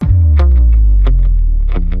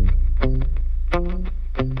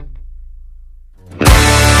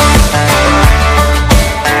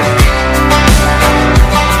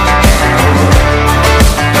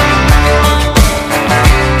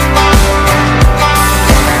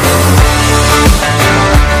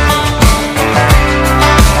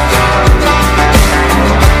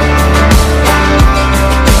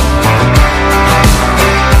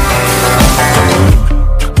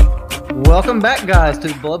Welcome back, guys, to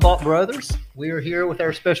Bloodbought Brothers. We are here with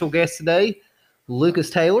our special guest today,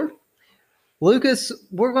 Lucas Taylor. Lucas,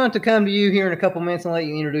 we're going to come to you here in a couple minutes and let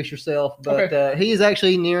you introduce yourself, but he is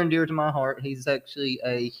actually near and dear to my heart. He's actually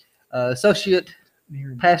a associate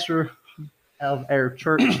pastor of our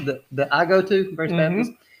church that I go to, Grace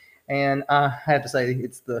Baptist, and I have to say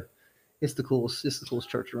it's the coolest. It's the coolest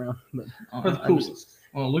church around. But the coolest.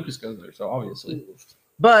 Well, Lucas goes there, so obviously.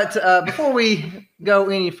 But before we go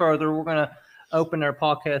any further, we're going to open our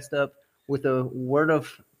podcast up with a word of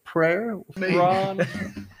prayer from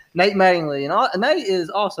Nate Mattingly. And Nate is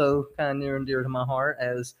also kind of near and dear to my heart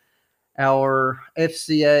as our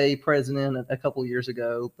FCA president a couple of years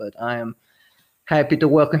ago. But I am happy to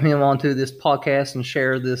welcome him onto this podcast and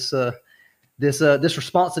share this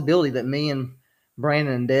responsibility that me and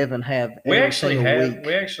Brandon and Devin have every single week.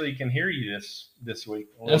 We actually can hear you this week.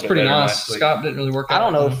 That's pretty nice. Scott didn't really work out.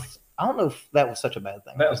 I don't know if that was such a bad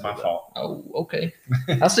thing. That was my fault. Oh, okay.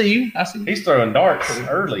 I see you. He's throwing darts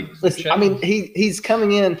early. Listen, I mean, he's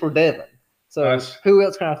coming in for Devin. So who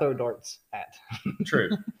else can I throw darts at? True.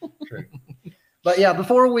 But yeah,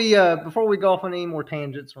 before we go off on any more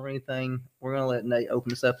tangents or anything, we're gonna let Nate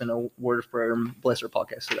open us up in a word of prayer and bless our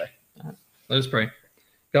podcast today. All right. Let us pray.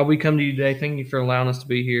 God, we come to you today. Thank you for allowing us to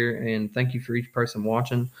be here, and thank you for each person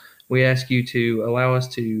watching. We ask you to allow us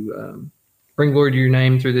to bring glory to your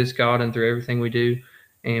name through this, God, and through everything we do.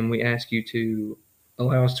 And we ask you to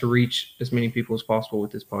allow us to reach as many people as possible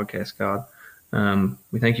with this podcast, God.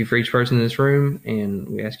 We thank you for each person in this room, and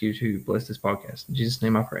we ask you to bless this podcast. In Jesus'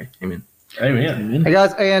 name I pray. Amen. Amen. Hey,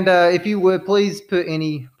 guys, and if you would, please put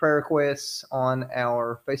any prayer requests on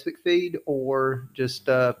our Facebook feed or just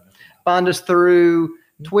find us through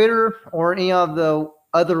Twitter or any of the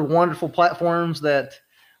other wonderful platforms that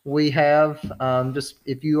we have. Just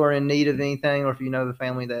if you are in need of anything, or if you know the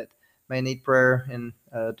family that may need prayer and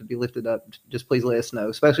to be lifted up, just please let us know,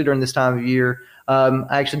 especially during this time of year. I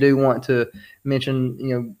actually do want to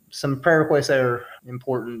mention, some prayer requests that are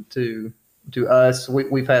important to us.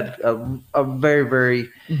 We've had a very, very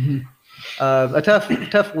a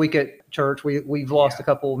tough week at church. We've lost a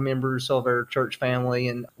couple of members of our church family,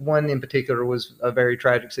 and one in particular was a very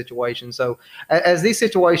tragic situation. So as these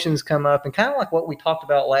situations come up, and kind of like what we talked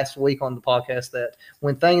about last week on the podcast, that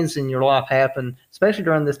when things in your life happen, especially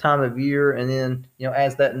during this time of year, and then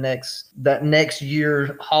as that next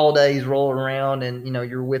year holidays roll around, and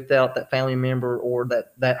you're without that family member, or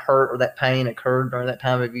that hurt or that pain occurred during that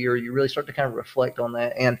time of year, you really start to kind of reflect on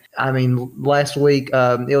that. And I mean, last week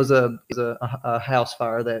it was a house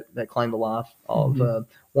fire that claimed the life of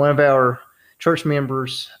one of our church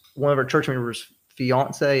members'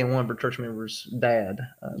 fiance, and one of our church members' dad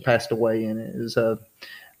passed away, and it was a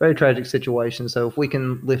very tragic situation. So if we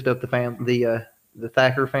can lift up the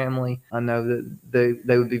Thacker family, I know that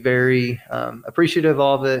they would be very appreciative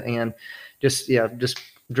of it, and just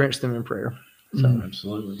drench them in prayer. So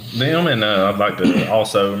absolutely, them. And I'd like to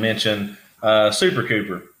also mention Super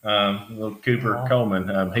Cooper, little Cooper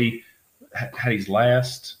Coleman. He had his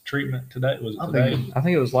last treatment today. Was it today? I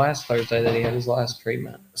think it was last Thursday that he had his last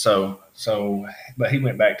treatment. So, but he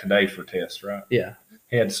went back today for tests, right? Yeah.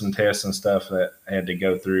 He had some tests and stuff that had to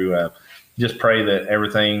go through. Just pray that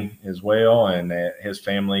everything is well, and that his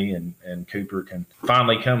family and Cooper can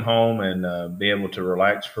finally come home and be able to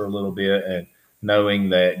relax for a little bit, and knowing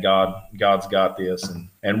that God's got this.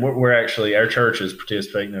 And we're actually, our church is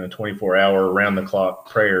participating in a 24-hour round-the-clock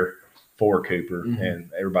prayer for Cooper,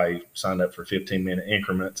 and everybody signed up for 15-minute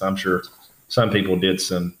increments. I'm sure some people did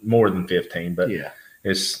some more than 15, but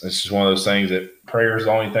it's just one of those things that prayer is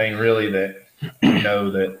the only thing really that we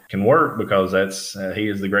know that can work, because that's he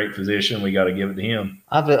is the great physician. We got to give it to him.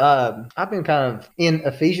 I've been kind of in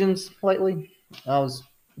Ephesians lately. I was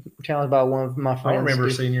challenged by one of my friends. I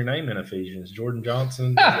remember seeing your name in Ephesians, Jordan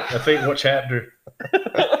Johnson. What chapter?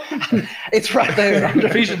 It's right there.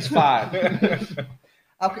 Ephesians 5.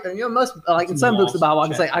 Most in some books of the Bible, I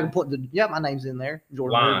can say I can put my name's in there,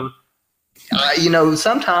 Jordan River.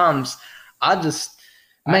 Sometimes I just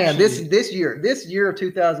this year of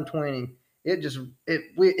 2020, it just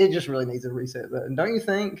really needs a reset button, don't you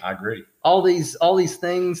think? I agree. All these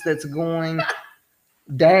things that's going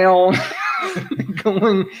down,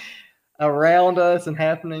 going around us and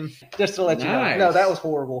happening. Just to let you know, no, that was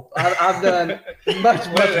horrible. I've done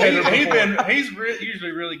much better. He's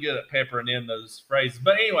usually really good at peppering in those phrases.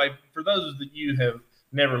 But anyway, for those of you who have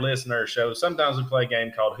never listened to our show, sometimes we play a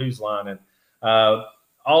game called Who's Line, and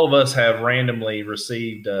all of us have randomly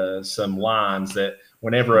received some lines that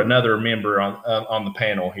whenever another member on the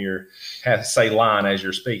panel here has to say line as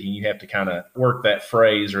you're speaking, you have to kind of work that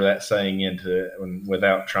phrase or that saying into it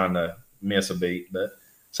without trying to miss a beat. But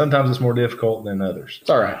sometimes it's more difficult than others. It's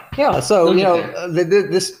all right. Yeah. So Look you at know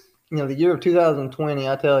this. You know, the year of 2020,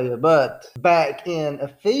 I tell you. But back in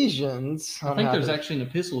Ephesians, I think there's actually an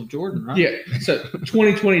epistle of Jordan, right? Yeah. So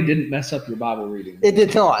 2020 didn't mess up your Bible reading. It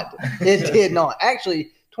did not. It did not. Actually,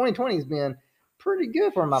 2020 has been pretty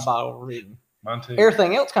good for my Bible reading. Mine too.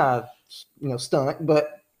 Everything else kind of stunk,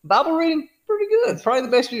 but Bible reading pretty good. Probably the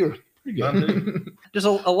best year. Pretty Mine good. too. Just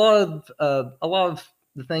a lot of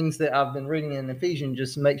the things that I've been reading in Ephesians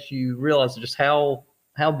just makes you realize just how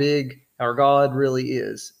big our God really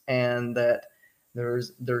is, and that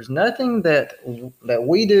there's nothing that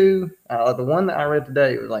we do. The one that I read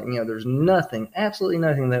today was like, there's nothing, absolutely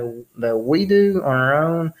nothing that we do on our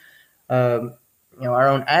own, our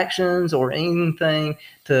own actions or anything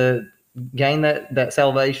to gain that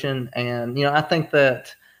salvation. And I think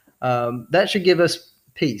that that should give us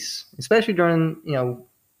peace, especially during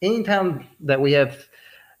any time that we have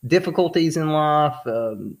difficulties in life,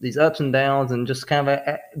 these ups and downs, and just kind of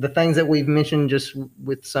the things that we've mentioned just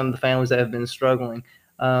with some of the families that have been struggling.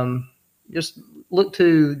 Just look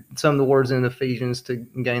to some of the words in Ephesians to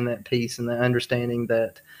gain that peace and that understanding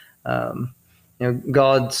that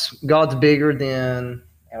God's bigger than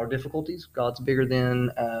our difficulties. God's bigger than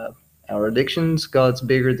our addictions. God's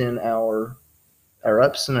bigger than our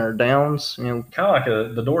ups and our downs. Kind of like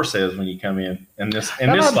the door says when you come in, and this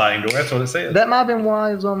might- sliding door. That's what it says. That might have been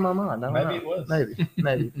why it was on my mind. I don't Maybe know. it was.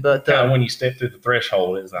 Maybe. But Kind of when you step through the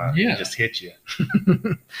threshold, it Yeah. just hits you.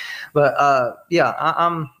 but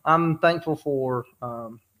I'm thankful for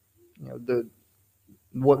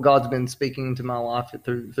what God's been speaking to my life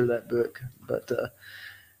through that book. But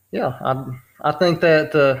I think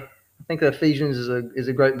that Ephesians is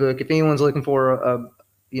a great book. If anyone's looking for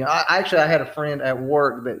I had a friend at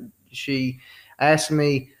work that she asked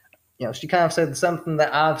me, she kind of said something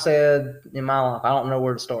that I've said in my life. I don't know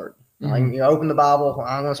where to start. Mhm. Like, open the Bible.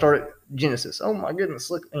 I'm going to start at Genesis. Oh my goodness!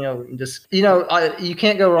 Look, you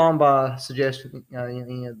can't go wrong by suggesting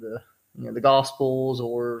any of the Gospels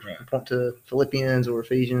or Right. point to Philippians or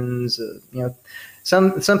Ephesians.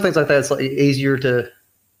 Some things like that. It's like easier to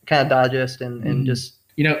kind of digest and Mhm. just.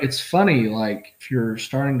 It's funny, like if you're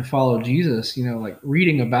starting to follow Jesus, like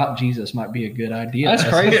reading about Jesus might be a good idea. That's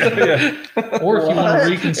crazy. Or if you want What? to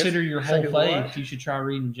reconsider your whole Say faith, what? you should try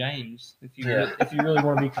reading James. If you Yeah. if you really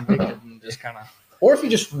want to be convicted and just kind of. Or if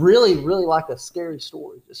you just really, really like a scary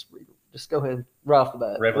story, just go ahead right off the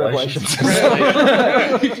bat. Revelations.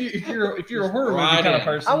 if you're a horror movie Right kind of in.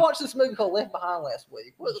 person, I watched this movie called Left Behind last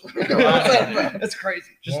week. What's that about? That's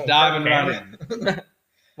crazy. Just Well, diving Kirk right Cameron. in.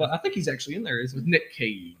 Well, I think he's actually in there, isn't he? Nick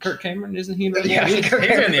Cage. Kurt Cameron, isn't he? In Yeah, Revelation? Kirk He's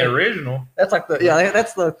in Cameron. the original. That's like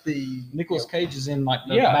that's the Nicolas Cage is in like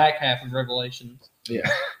the Yeah. back half of Revelations. Yeah,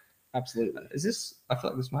 absolutely. Is this? I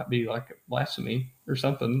feel like this might be like blasphemy or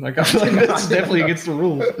something. Like I feel like that's definitely against the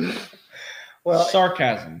rules. well.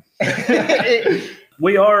 Sarcasm.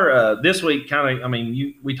 We are this week kind of.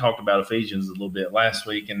 We talked about Ephesians a little bit last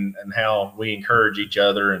week and how we encourage each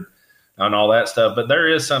other and all that stuff. But there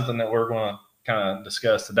is something that we're going to kind of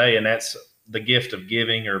discuss today, and that's the gift of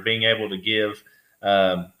giving, or being able to give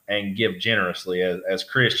and give generously as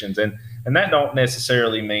Christians. And that don't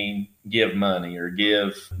necessarily mean give money or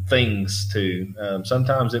give things to.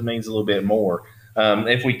 Sometimes it means a little bit more.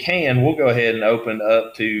 If we can, we'll go ahead and open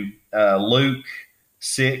up to Luke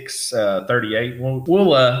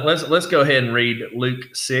 6:38. Let's go ahead and read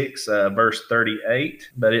Luke 6 verse 38.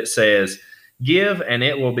 But it says, "Give, and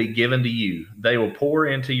it will be given to you. They will pour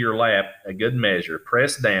into your lap a good measure,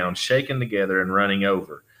 pressed down, shaken together, and running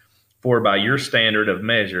over. For by your standard of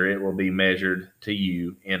measure, it will be measured to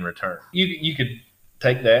you in return." You could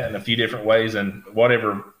take that in a few different ways, and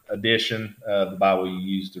whatever edition of the Bible you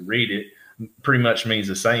use to read it pretty much means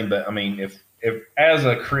the same. But if as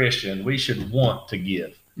a Christian, we should want to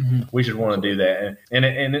give. Mhm. We should want to do that.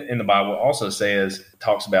 And the Bible also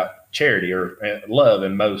talks about charity or love.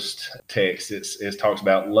 In most texts, it talks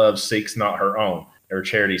about love seeks not her own, or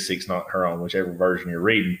charity seeks not her own, whichever version you're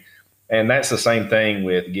reading. And that's the same thing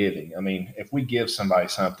with giving. If we give somebody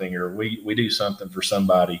something, or we do something for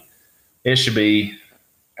somebody, it should be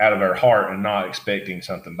out of our heart and not expecting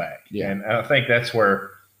something back. Yeah. And I think that's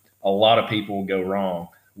where a lot of people go wrong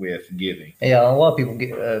with giving. Yeah, a lot of people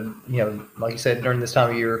get, like you said, during this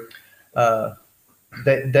time of year,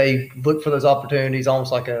 they look for those opportunities,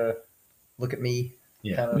 almost like a look at me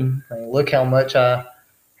Yeah. kind of thing. Look how much I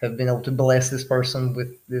have been able to bless this person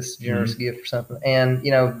with this generous gift or something. And,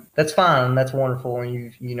 that's fine. And that's wonderful.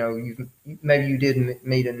 And maybe you did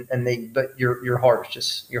meet a need, but your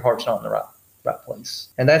heart's not in the right place.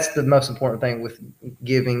 And that's the most important thing with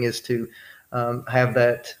giving, is to have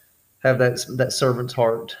that servant's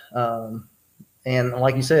heart, And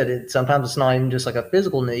like you said, sometimes it's not even just like a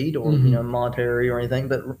physical need or monetary or anything,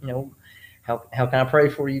 but how can I pray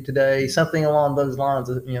for you today? Something along those lines.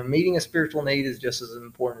 Meeting a spiritual need is just as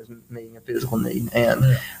important as meeting a physical need.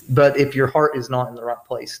 But if your heart is not in the right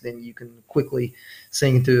place, then you can quickly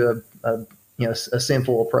sink into a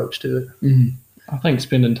sinful approach to it. Mm-hmm. I think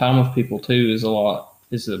spending time with people too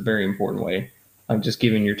is a very important way. Like just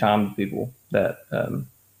giving your time to people that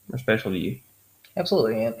are special to you.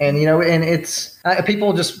 Absolutely, and it's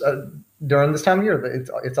people just during this time of year,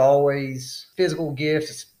 it's always physical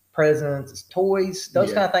gifts, it's presents, it's toys,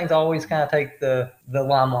 those kind of things always kind of take the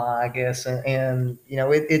limelight, I guess, and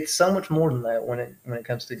it's so much more than that when it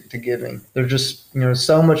comes to giving. There's just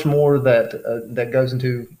so much more that goes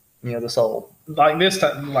into the soul. Like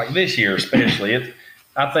this year especially,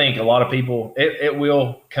 I think a lot of people it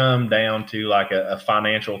will come down to like a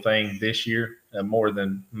financial thing this year. More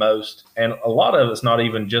than most. And a lot of it's not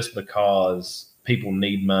even just because people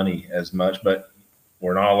need money as much, but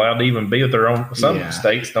we're not allowed to even be with their own. Some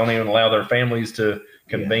states don't even allow their families to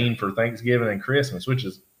convene for Thanksgiving and Christmas, which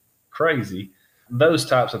is crazy. Those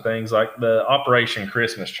types of things, like the Operation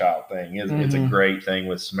Christmas Child thing, it's a great thing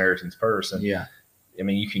with Samaritan's Purse. And I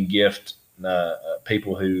mean, you can gift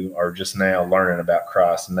people who are just now learning about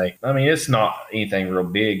Christ, and it's not anything real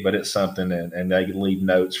big, but it's something, and they leave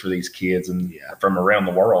notes for these kids and from around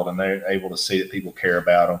the world, and they're able to see that people care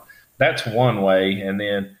about them. That's one way. And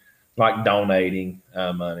then like donating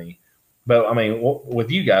money. But I mean, with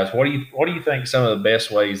you guys, what do you think some of the best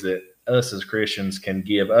ways that us as Christians can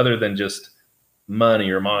give other than just money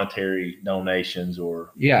or monetary donations?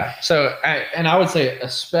 Or so I would say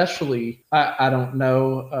especially I don't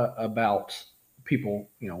know about people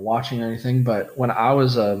watching or anything, but when I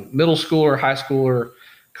was a middle schooler, high schooler,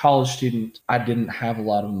 college student, I didn't have a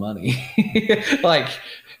lot of money. Like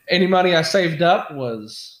any money I saved up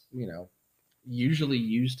was usually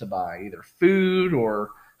used to buy either food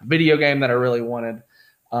or a video game that I really wanted.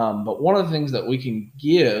 But one of the things that we can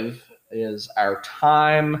give is our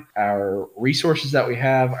time, our resources that we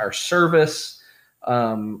have, our service,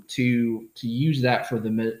 to use that for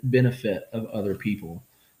the benefit of other people.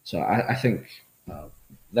 So I think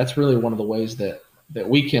that's really one of the ways that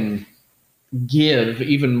we can give,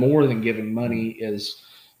 even more than giving money, is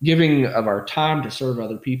giving of our time to serve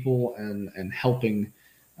other people and helping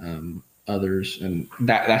others. And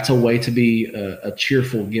that's a way to be a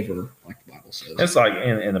cheerful giver, like the Bible says. It's like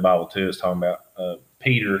in the Bible too, it's talking about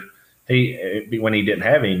Peter. When he didn't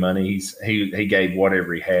have any money, he gave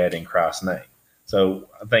whatever he had in Christ's name. So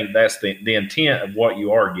I think that's the intent of what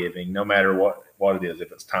you are giving, no matter what it is,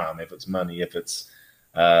 if it's time, if it's money, if it's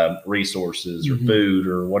resources or food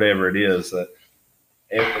or whatever it is. That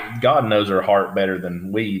God knows our heart better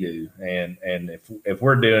than we do, and if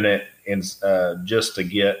we're doing it in just to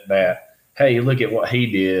get that, hey, look at what he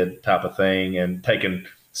did type of thing, and taking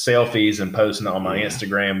selfies and posting on my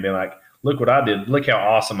Instagram, and being like, look what I did. Look how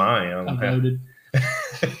awesome I am. I voted.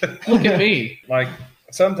 Look at me. Like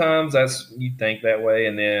sometimes you think that way.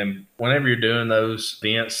 And then whenever you're doing those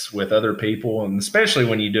events with other people, and especially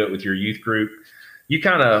when you do it with your youth group, you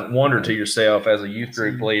kind of wonder to yourself as a youth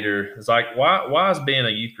group leader, it's like, why is being a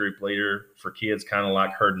youth group leader for kids kind of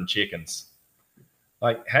like herding chickens?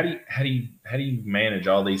 Like, how do you manage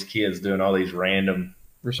all these kids doing all these random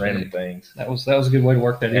things? That was a good way to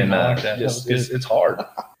work that in. And I like that. It's hard.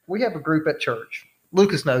 We have a group at church.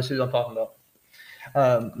 Lucas knows who I'm talking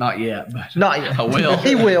about. Not yet, but Not yet. I will.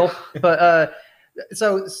 He will. But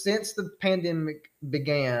so since the pandemic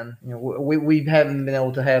began, we haven't been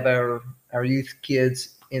able to have our youth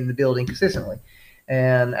kids in the building consistently,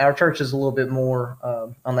 and our church is a little bit more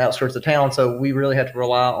on the outskirts of town, so we really have to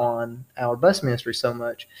rely on our bus ministry so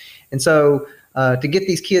much. And so to get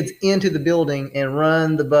these kids into the building and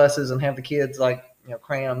run the buses and have the kids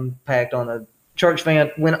cram packed on a church van,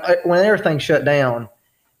 when everything shut down,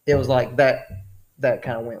 it was like that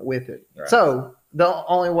kind of went with it. Right. So the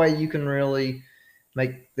only way you can really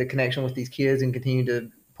make the connection with these kids and continue to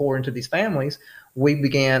pour into these families, we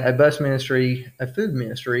began a bus ministry, a food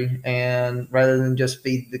ministry, and rather than just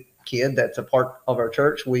feed the kid that's a part of our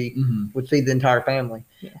church, we would feed the entire family.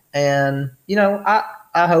 Yeah. And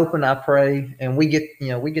I hope and I pray, and we get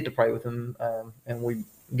to pray with them, and we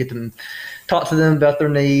get to talk to them about their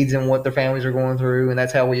needs and what their families are going through, and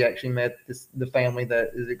that's how we actually met the family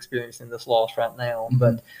that is experiencing this loss right now. Mm-hmm.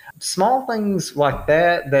 But small things like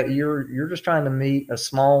that you're just trying to meet a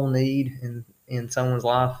small need in someone's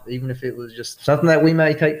life, even if it was just something that we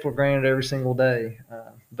may take for granted every single day,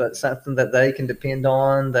 but something that they can depend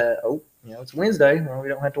on, that it's Wednesday, we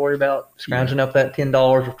don't have to worry about scrounging up that $10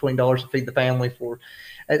 or $20 to feed the family for.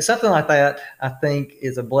 Something like that, I think,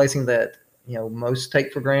 is a blessing that most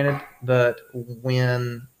take for granted, but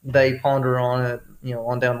when they ponder on it,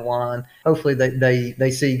 on down the line, hopefully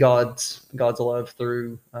they see God's love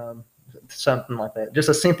through something like that. Just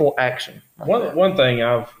a simple action. One thing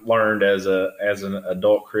I've learned as an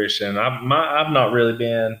adult Christian, I've not really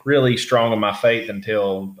been really strong in my faith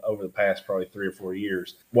until over the past probably 3 or 4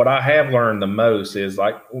 years. What I have learned the most is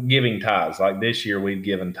like giving tithes. Like this year, we've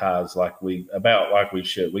given tithes like we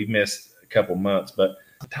should. We've missed a couple months, but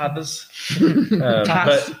tithes.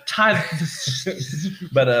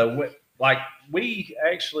 Like we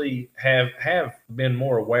actually have been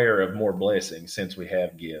more aware of more blessings since we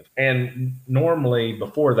have give. And normally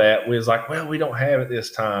before that, we was like, well, we don't have it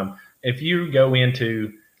this time. If you go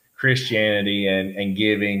into Christianity and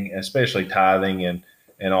giving, especially tithing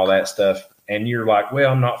and all that stuff, and you're like,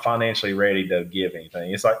 well, I'm not financially ready to give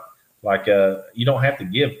anything. It's like you don't have to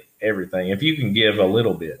give everything. If you can give a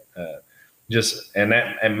little bit,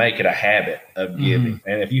 and make it a habit of giving. Mm-hmm.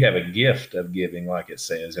 And if you have a gift of giving, like it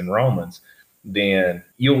says in Romans, then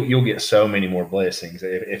you'll get so many more blessings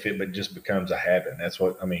if it just becomes a habit. That's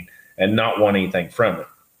what I mean, and not want anything from it.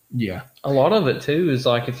 Yeah, a lot of it too is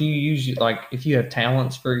like if you have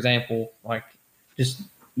talents, for example, like just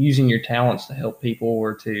using your talents to help people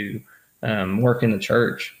or to work in the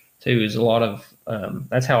church too is a lot of.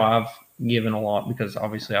 That's how I've given a lot, because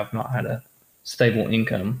obviously I've not had a stable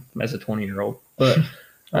income as a 20-year-old, but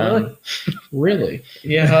really,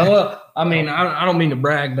 yeah. Well, I mean, I don't mean to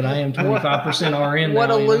brag, but I am 25% RN.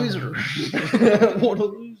 What a loser! What a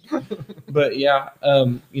loser! But yeah,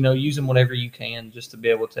 using whatever you can just to be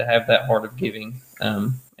able to have that heart of giving,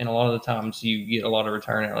 and a lot of the times you get a lot of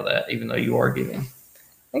return out of that, even though you are giving.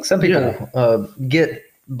 I think some people get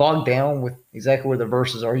bogged down with exactly where the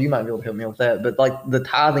verses are. You might be able to help me with that, but like the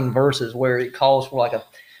tithing verses where it calls for like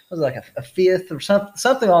a fifth or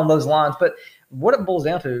something along those lines. But what it boils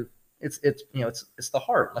down to, it's the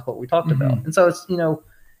heart, like what we talked about. And so it's,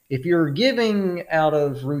 if you're giving out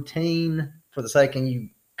of routine for the sake, and you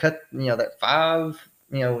cut, that 5,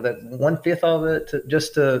 that 1/5 of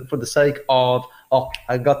it for the sake of,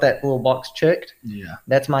 I got that little box checked. Yeah.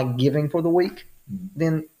 That's my giving for the week.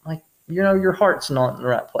 Then your heart's not in the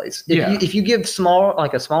right place. If you give a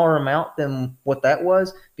smaller amount than what that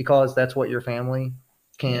was, because that's what your family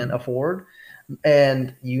can afford,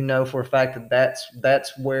 and for a fact that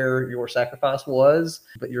that's where your sacrifice was,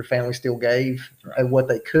 but your family still gave what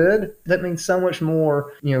they could, that means so much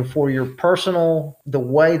more for your personal, the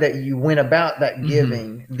way that you went about that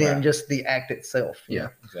giving than just the act itself.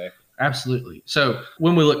 Exactly, absolutely. So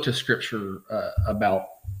when we look to scripture about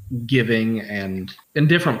giving, and in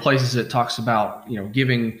different places it talks about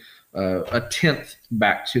giving a tenth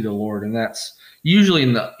back to the Lord, and that's usually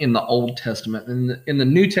in the Old Testament. In the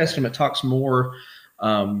New Testament, talks more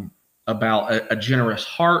about a generous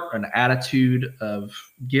heart, an attitude of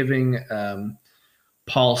giving.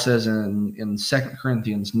 Paul says in 2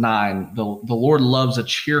 Corinthians 9, the Lord loves a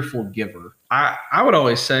cheerful giver. I would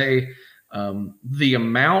always say the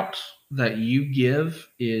amount that you give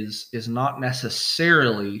is not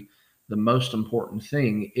necessarily the most important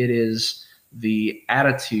thing. It is the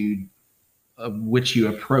attitude of which you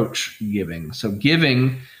approach giving. So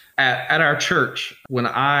giving at our church, when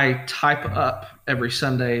I type up every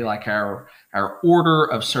Sunday, like our order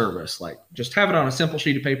of service, like just have it on a simple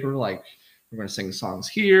sheet of paper, like we're going to sing songs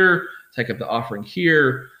here, take up the offering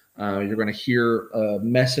here, you're going to hear a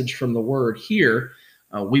message from the word here.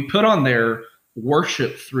 We put on there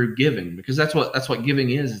worship through giving, because that's what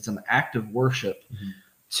giving is. It's an act of worship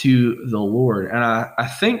to the Lord. And I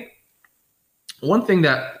think one thing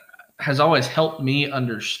that has always helped me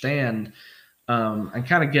understand and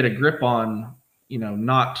kind of get a grip on,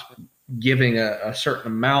 not giving a certain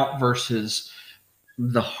amount versus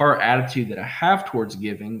the heart attitude that I have towards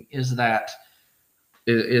giving, is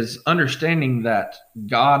understanding that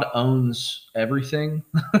God owns everything.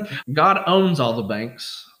 God owns all the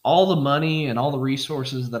banks, all the money, and all the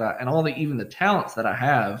resources even the talents that I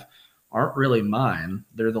have aren't really mine.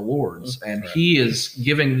 They're the Lord's, and He is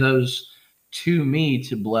giving those to me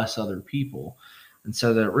to bless other people. And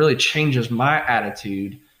so that really changes my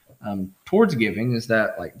attitude towards giving, is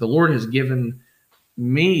that like the Lord has given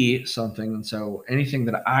me something, and so anything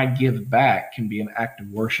that I give back can be an act of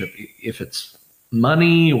worship, if it's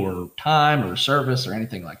money or time or service or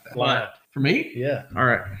anything like that. Line. For me? Yeah. All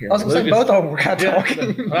right. Here. I was going to say both of them were kind of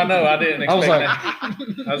talking. I know. I didn't expect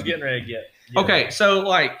that. I was getting ready to get. Okay. So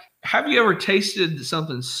like, have you ever tasted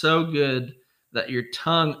something so good that your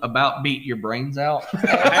tongue about beat your brains out?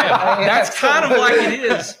 That's kind of like it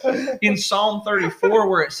is in Psalm 34,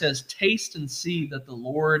 where it says, taste and see that the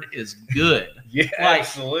Lord is good. Yeah, like,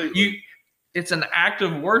 absolutely. it's an act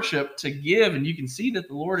of worship to give, and you can see that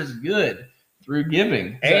the Lord is good through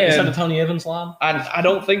giving. Is that a Tony Evans line? I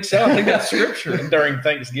don't think so. I think that's scripture. And during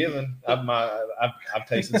Thanksgiving, I've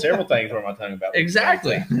tasted several things where my tongue about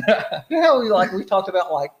Exactly. You know how we talked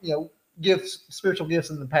about gifts, spiritual gifts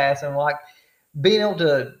in the past, and like being able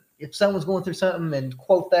to, if someone's going through something and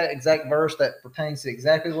quote that exact verse that pertains to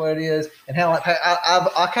exactly what it is, and how like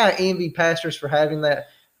I kind of envy pastors for having that.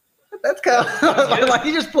 That's kind of like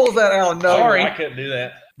he just pulls that out. No, Sorry, I couldn't do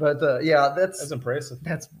that. But yeah, That's impressive.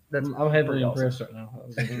 that's I'm heavily pretty awesome. impressed right now.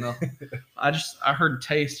 You know, I heard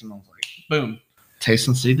taste, and I was like, boom, taste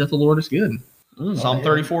and see that the Lord is good. Psalm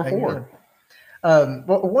 34:4.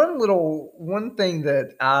 Well, one thing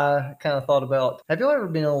that I kind of thought about: have you ever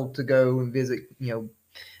been able to go and visit,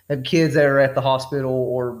 have kids that are at the hospital,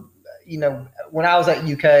 or when I was at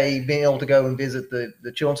UK, being able to go and visit the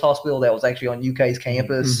children's hospital that was actually on UK's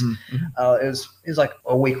campus, it was like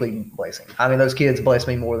a weekly blessing. I mean, those kids blessed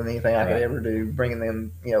me more than anything I could ever do, bringing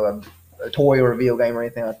them, a toy or a video game or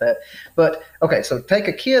anything like that. But okay, so take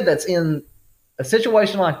a kid that's in a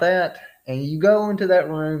situation like that, and you go into that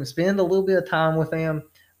room, spend a little bit of time with them,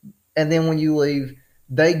 and then when you leave,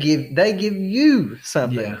 they give you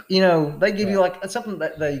something. They give you like something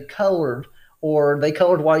that they colored, or they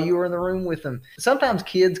colored while you were in the room with them. Sometimes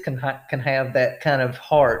kids can have that kind of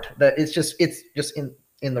heart that it's just in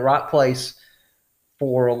the right place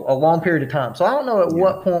for a long period of time. So I don't know at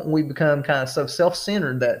what point we become kind of so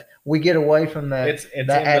self-centered that we get away from that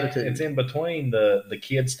attitude. It's in between the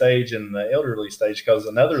kid stage and the elderly stage, because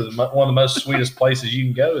one of the most sweetest places you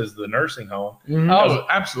can go is the nursing home. Oh,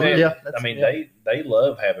 absolutely. Yeah, they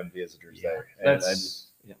love having visitors there. And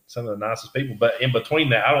some of the nicest people. But in between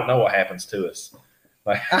that, I don't know what happens to us.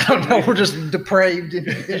 Like, I don't know. We're just depraved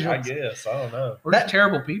individuals. I guess. I don't know. We're just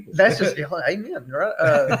terrible people. That's just amen,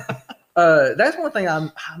 right? That's one thing I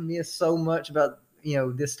miss so much about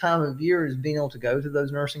this time of year, is being able to go to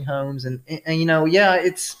those nursing homes and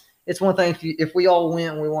it's one thing if we all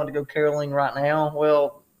went and we wanted to go caroling right now.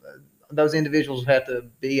 Well, those individuals have to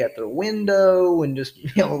be at their window and just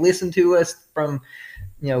listen to us from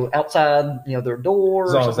outside their door.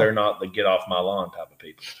 As long as they're not the get off my lawn type of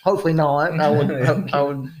people. Hopefully not. I would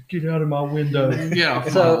Get out of my window. Yeah.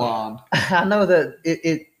 So I know that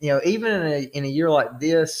it even in a year like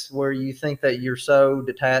this, where you think that you're so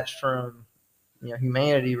detached from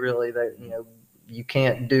humanity, really, that you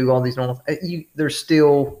can't do all these normal. There's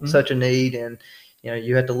still such a need, and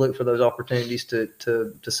you have to look for those opportunities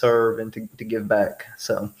to serve and to give back.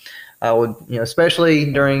 So I would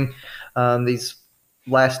especially during these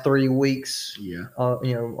last 3 weeks,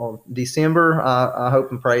 of December, I hope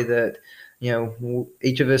and pray that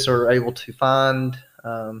each of us are able to find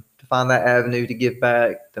that avenue to give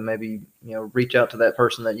back, to maybe reach out to that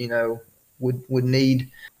person that would need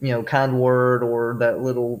kind word or that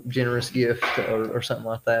little generous gift or something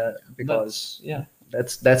like that, because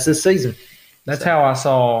that's this season. That's how I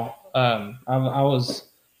saw. I was,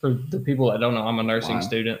 for the people that don't know, I'm a nursing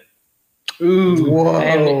student. Ooh, whoa!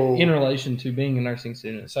 And in relation to being a nursing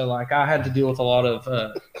student, so like I had to deal with a lot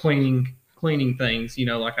of cleaning things.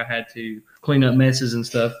 Like I had to clean up messes and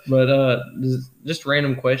stuff. But just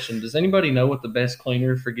random question: does anybody know what the best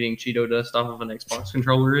cleaner for getting Cheeto dust off of an Xbox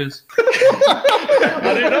controller is?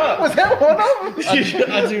 I do not. Was that one of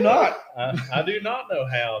them? I do not. I do not know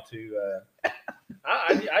how to.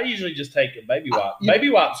 I usually just take a baby wipe. Baby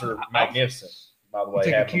wipes are magnificent, by the way.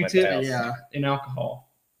 Take a have them at the Q-tip, house. and alcohol,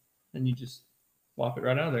 and you just wipe it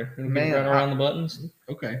right out of there. It'll Man, get right around the buttons.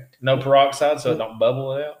 Okay. No peroxide, so it don't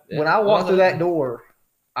bubble it out. When I walk through that door,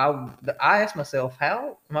 I ask myself,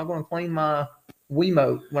 how am I going to clean my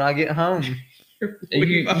Wiimote when I get home?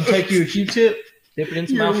 You take your Q-tip, dip it in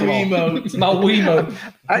some alcohol. Wiimote. My Wiimote.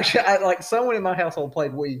 Actually, someone in my household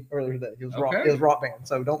played Wii earlier today. It was Rock Band,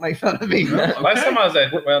 so don't make fun of me. Last time I was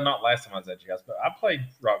at, not last time I was at you guys, but I played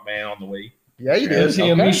Rock Band on the Wii. Yeah, you It was did.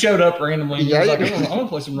 him. He showed up randomly. Yeah, He was you like, did. I want to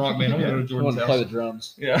play some Rock Band. I'm going to go to I want Jordan's to play the house.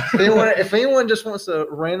 drums. Yeah. If anyone just wants to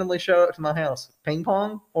randomly show up to my house, ping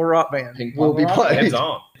pong or Rock Band Ping will pong be or Rock played. Heads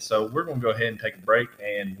on. So we're going to go ahead and take a break,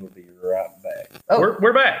 and we'll be right back. Oh.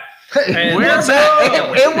 We're back. And We're let's back. go.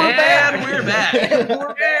 And we're back. And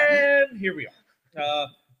we're back. And here we are.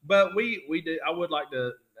 But we do. I would like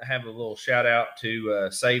to have a little shout out to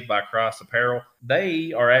Saved by Christ Apparel.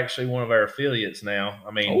 They are actually one of our affiliates now. I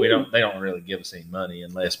mean, they don't really give us any money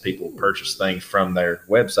unless people purchase things from their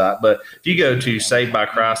website. But if you go to Saved by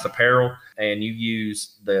Christ Apparel and you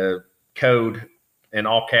use the code in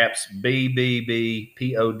all caps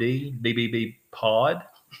BBBPOD, BBB pod,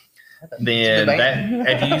 then that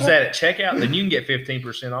if you use that at checkout, then you can get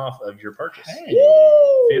 15% off of your purchase.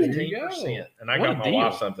 Woo! 15%. And I What got a my deal.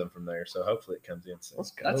 wife something from there, so hopefully it comes in soon.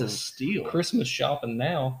 Let's go. That's a steal. Christmas shopping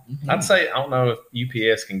now. I'd say I don't know if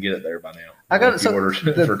UPS can get it there by now. I got it. If you So ordered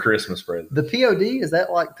for Christmas present. the POD, is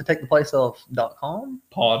that like to take the place of .com?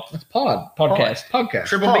 Pod. It's pod. Podcast. Podcast.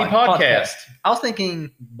 Triple B podcast. I was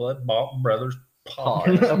thinking Blood Bought Brothers pod.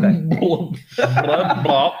 podcast. Okay. Blood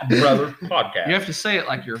Bought Brothers podcast. You have to say it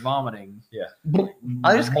like you're vomiting.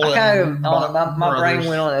 I kind of, I don't know, my brain Brothers.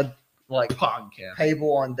 went on a like Podcast.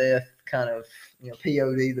 Table on Death kind of,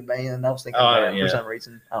 POD the band. I was thinking Oh, that yeah. for some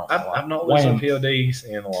reason. I don't know why. I've not listened Wham. to PODs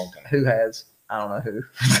in a long time. Who has? I don't know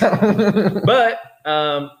who. But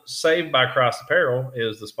Saved by Christ Apparel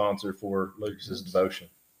is the sponsor for Lucas's devotion.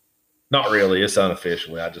 Not really. It's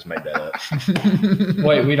unofficially. I just made that up.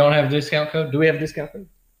 Wait, we don't have a discount code? Do we have a discount code?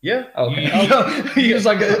 Yeah. Okay. He was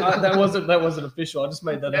like, that wasn't official. I just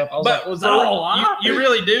made that up. I was But like, was that a lie? you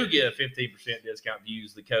really do get a 15% discount if you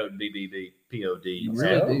use the code BBBPOD. You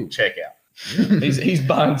really do. Check out. He's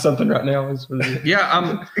buying something right now. Is what it is. Yeah,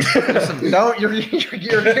 I'm. Listen, Don't, you're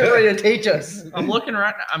getting ready to teach us. I'm looking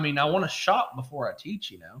right now. I mean, I want to shop before I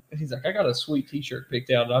teach. He's like, I got a sweet T-shirt picked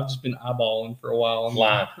out. And I've just been eyeballing for a while. I'm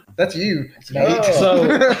Line. That's you.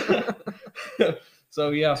 Oh.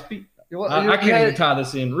 So yeah, You're- I you're- can't even tie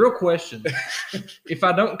this in. Real question: if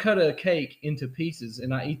I don't cut a cake into pieces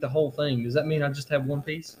and I eat the whole thing, does that mean I just have one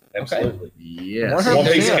piece? Absolutely. Yes, 100%. One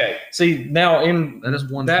piece of cake. See, now in that is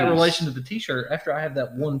one. that piece. relation to the T-shirt, after I have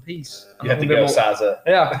that one piece, You have to I'm go able- size up.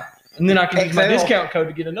 Yeah, and then I can use my XL. discount code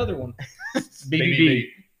to get another one. BBB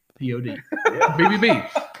POD. BBB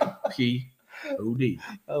POD.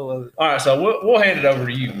 I love it. All right, so we'll hand it over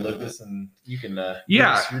to you, Lucas, and you can give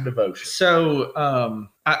Yeah. us your devotion. So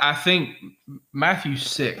I think Matthew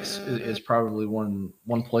 6 is probably one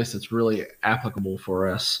place that's really applicable for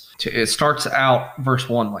us. It starts out verse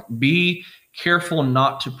 1 like, be careful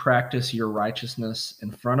not to practice your righteousness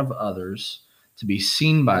in front of others to be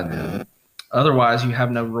seen by them. Otherwise, you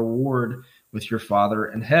have no reward with your Father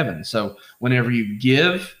in heaven. So whenever you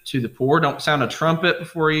give to the poor, don't sound a trumpet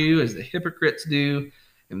before you as the hypocrites do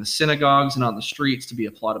in the synagogues and on the streets to be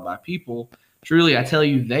applauded by people. Truly, I tell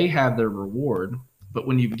you, they have their reward. But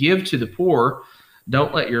when you give to the poor,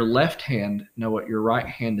 don't let your left hand know what your right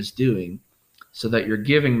hand is doing, so that your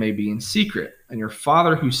giving may be in secret. And your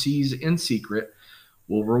Father who sees in secret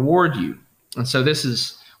will reward you. And so this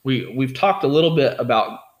is, we've talked a little bit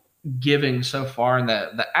about giving so far and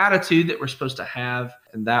the attitude that we're supposed to have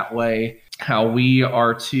in that way, how we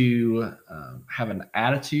are to have an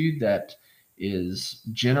attitude that is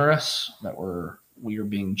generous, that we are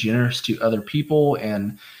being generous to other people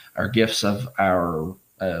and our gifts of our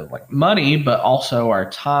like money, but also our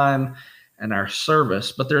time and our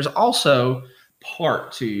service. But there's also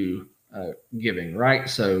part to giving, right?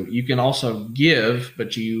 So you can also give,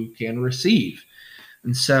 but you can receive.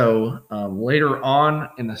 And so later on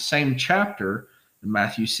in the same chapter, in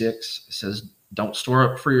Matthew 6, it says, don't store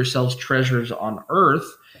up for yourselves treasures on earth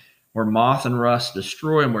where moth and rust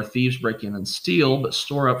destroy and where thieves break in and steal, but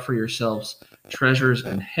store up for yourselves treasures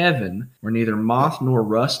in heaven where neither moth nor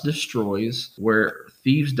rust destroys, where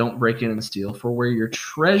thieves don't break in and steal. For where your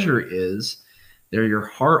treasure is, there your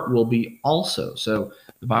heart will be also. So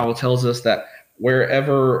the Bible tells us that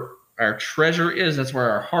wherever our treasure is, that's where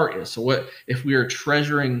our heart is. So what if we are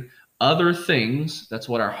treasuring other things, that's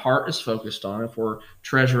what our heart is focused on. If we're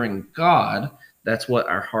treasuring God, that's what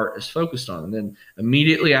our heart is focused on. And then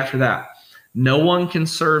immediately after that, no one can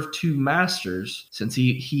serve two masters, since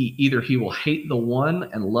he either he will hate the one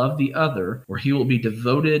and love the other, or he will be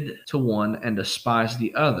devoted to one and despise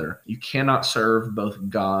the other. You cannot serve both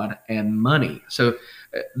God and money. So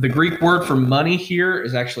the Greek word for money here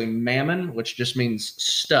is actually mammon, which just means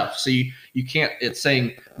stuff. So you can't, it's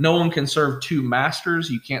saying no one can serve two masters.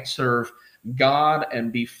 You can't serve God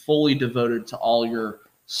and be fully devoted to all your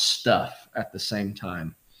stuff at the same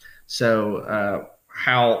time. So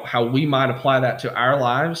how we might apply that to our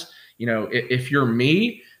lives, if you're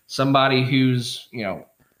me, somebody who's,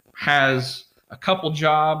 has a couple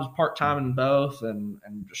jobs, part-time in both, and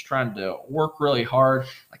just trying to work really hard.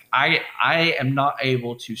 Like I am not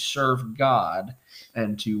able to serve God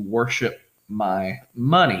and to worship my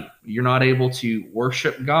money. You're not able to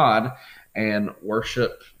worship God and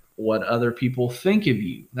worship what other people think of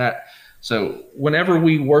you. So whenever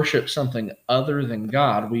we worship something other than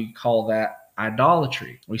God, we call that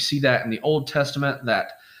idolatry. We see that in the Old Testament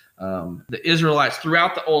that the Israelites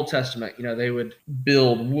throughout the Old Testament, they would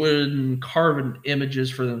build wooden carved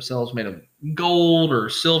images for themselves made of gold or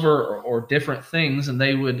silver or different things, and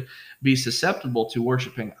they would be susceptible to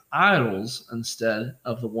worshiping idols instead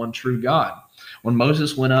of the one true God. When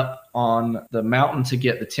Moses went up on the mountain to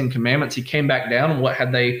get the 10 Commandments, he came back down, and what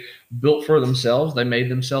had they built for themselves? They made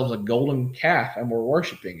themselves a golden calf and were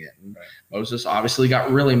worshiping it. And Moses obviously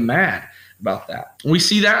got really mad about that. We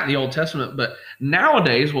see that in the Old Testament, but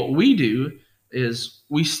nowadays what we do is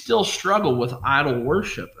we still struggle with idol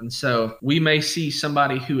worship. And so we may see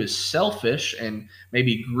somebody who is selfish and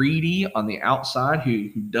maybe greedy on the outside, who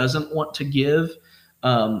doesn't want to give.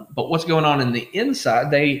 But what's going on in the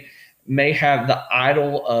inside, they may have the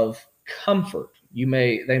idol of comfort. They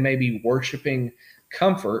may be worshiping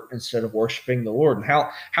comfort instead of worshiping the Lord. And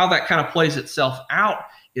how that kind of plays itself out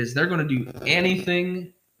is they're going to do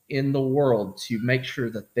anything in the world to make sure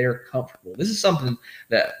that they're comfortable. This is something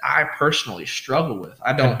that I personally struggle with.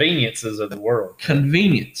 Conveniences of the world.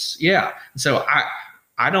 Convenience, yeah. So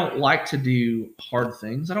I don't like to do hard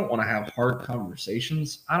things. I don't want to have hard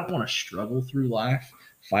conversations. I don't want to struggle through life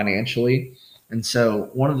financially. And so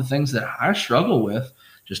one of the things that I struggle with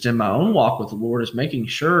just in my own walk with the Lord is making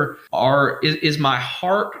sure is my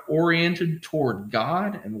heart oriented toward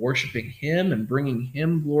God and worshiping Him and bringing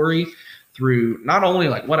Him glory through not only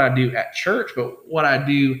like what I do at church, but what I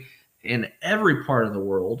do in every part of the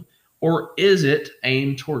world? Or is it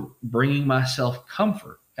aimed toward bringing myself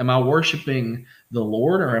comfort? Am I worshiping the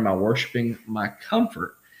Lord, or am I worshiping my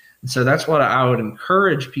comfort? And so that's what I would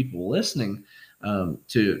encourage people listening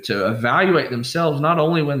to evaluate themselves, not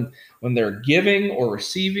only when they're giving or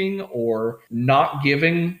receiving or not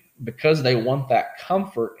giving because they want that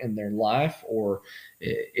comfort in their life, or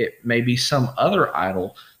it may be some other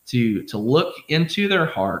idol, to look into their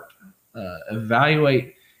heart,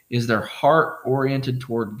 evaluate, is their heart oriented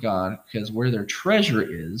toward God? Because where their treasure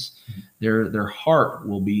is, their heart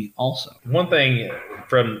will be also. One thing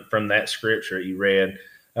from that scripture you read,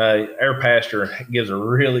 our pastor gives a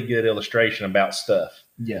really good illustration about stuff.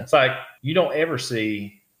 Yeah. It's like you don't ever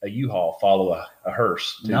see a U-Haul follow a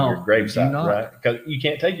hearse to your gravesite, right? Because you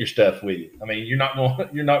can't take your stuff with you. I mean, you're not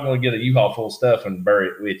going to get a U-Haul full of stuff and bury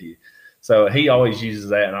it with you. So he always uses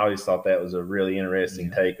that, and I always thought that was a really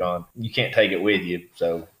interesting take on, you can't take it with you,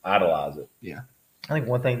 so idolize it. Yeah. I think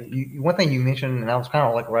one thing you mentioned, and I was kind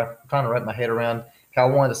of like trying to wrap my head around how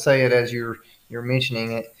I wanted to say it as you're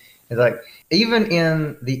mentioning it, is like even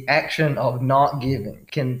in the action of not giving,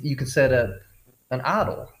 you can set up an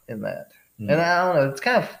idol in that. And I don't know, it's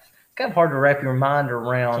kind of hard to wrap your mind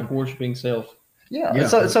around. It's like worshiping self. Yeah.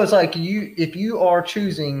 So it's like if you are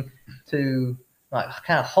choosing to like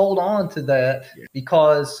kind of hold on to that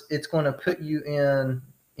because it's going to put you in,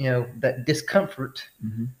 that discomfort.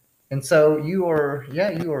 Mm-hmm. And so you are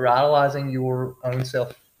idolizing your own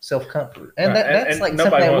self comfort. And that's like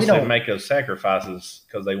nobody something wants we to don't make those sacrifices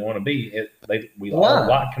because they want to be we all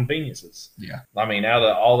like conveniences. Yeah. I mean, out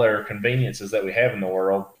of all their conveniences that we have in the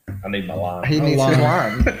world, I need my line. He needs his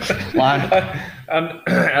line.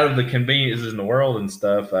 Out of the conveniences in the world and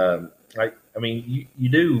stuff, you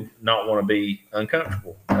do not want to be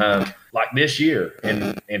uncomfortable. Like this year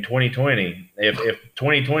in 2020, if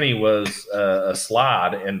 2020 was a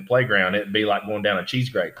slide in the playground, it'd be like going down a cheese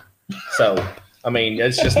grater. So, I mean,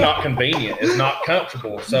 it's just not convenient. It's not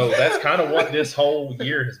comfortable. So that's kind of what this whole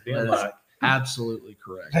year has been like. Absolutely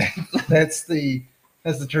correct. That's the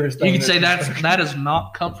truest thing. You can say that is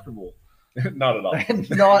not comfortable. Not at all.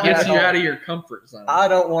 Not Gets at you all. out of your comfort zone. I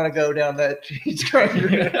don't want to go down that cheese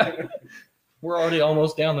grater. We're already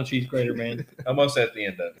almost down the cheese grater, man. Almost at the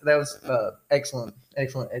end of it. That was excellent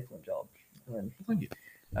job. Thank you.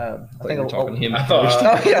 I I think we're talking to him. I thought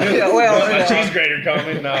well, my cheese grater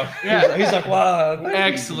comment. No. Yeah, he's like, wow.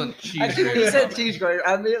 Excellent cheese. Actually, when you said cheese grater,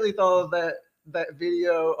 I immediately thought of that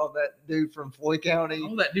video of that dude from Floyd County.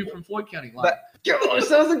 Oh, that dude from Floyd County. Gosh,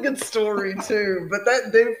 that was a good story too. But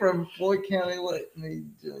that dude from Floyd County, let me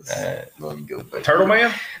go back. Turtle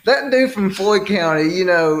Man? That dude from Floyd County,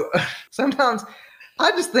 sometimes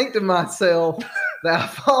I just think to myself that I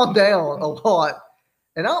fall down a lot.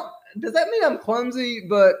 And does that mean I'm clumsy?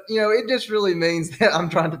 But, it just really means that I'm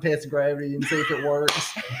trying to test gravity and see if it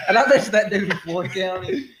works. And I bet that dude from Floyd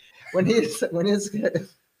County, when his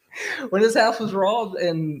house was robbed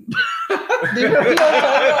and do you know what I'm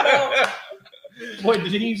talking about? Wait,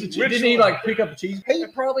 did he use a cheese? Didn't he pick up a cheese? He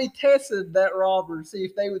probably tested that robber to see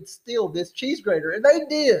if they would steal this cheese grater, and they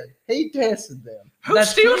did. He tested them. Who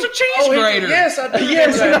steals a cheese grater? Yes, I do.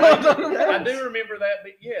 Yes, I do remember that.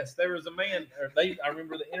 But yes, there was a man. I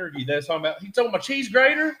remember the interview. They was talking about. He told my cheese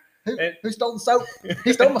grater. Who stole the soap?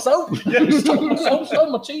 He stole my soap. Yeah,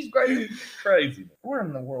 Stole my cheese grater. crazy. Where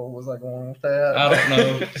in the world was I going with that? I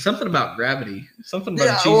don't know. Something about gravity. Something about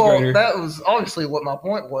Yeah, a cheese well, grater. that was obviously what my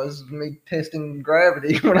point was, me testing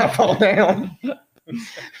gravity when I fall down.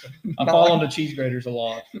 I fall into cheese graters a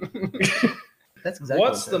lot. That's exactly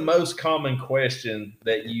What's the most common question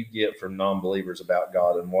that you get from non-believers about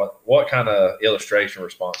God, and what kind of illustration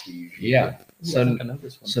response do you usually Yeah. get? I think I know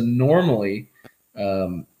this one. So normally,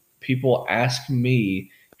 people ask me,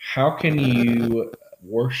 "How can you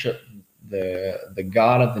worship the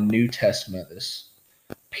God of the New Testament, this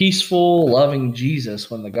peaceful, loving Jesus,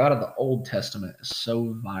 when the God of the Old Testament is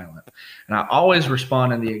so violent?" And I always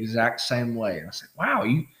respond in the exact same way. And I say, "Wow,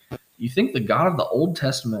 you think the God of the Old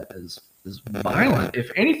Testament is violent?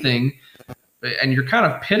 If anything," and you're kind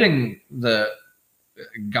of pitting the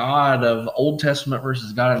God of Old Testament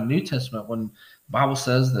versus God of the New Testament when the Bible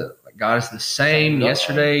says that God is the same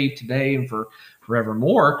yesterday, today, and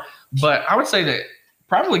forevermore. But I would say that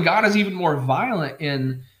probably God is even more violent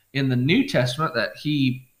in the New Testament, that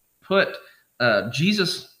he put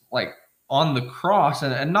Jesus like on the cross,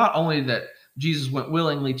 and not only that Jesus went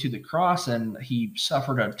willingly to the cross and he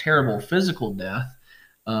suffered a terrible physical death,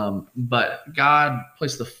 but God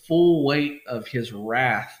placed the full weight of his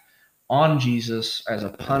wrath on Jesus as a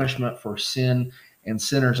punishment for sin and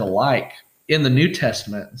sinners alike in the New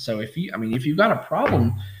Testament. So if you've got a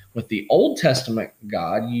problem with the Old Testament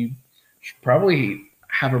God, you should probably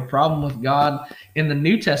have a problem with God in the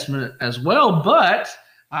New Testament as well. But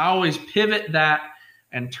I always pivot that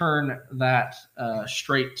and turn that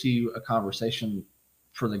straight to a conversation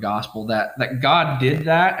for the gospel, that God did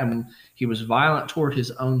that, and he was violent toward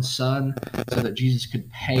his own son so that Jesus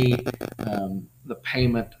could pay the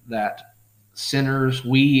payment that sinners,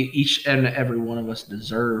 we, each and every one of us,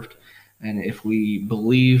 deserved. And if we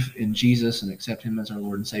believe in Jesus and accept him as our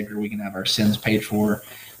Lord and Savior, we can have our sins paid for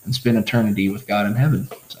and spend eternity with God in heaven.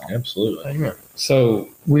 So, Absolutely. Amen. So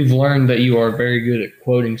we've learned that you are very good at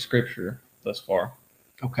quoting scripture thus far.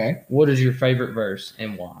 okay. What is your favorite verse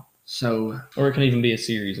and why? So Or it can even be a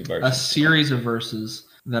series of a verses. series of verses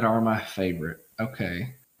that are my favorite.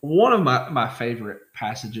 Okay. One of my favorite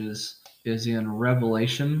passages is in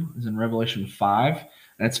Revelation 5.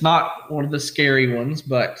 And it's not one of the scary ones,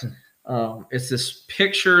 but it's this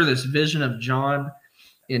picture, this vision of John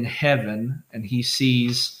in heaven, and he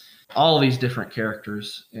sees all these different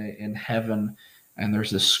characters in heaven, and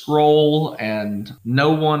there's this scroll, and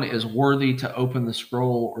no one is worthy to open the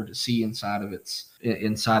scroll or to see inside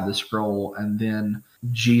the scroll. And then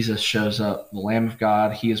Jesus shows up, the Lamb of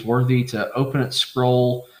God. He is worthy to open its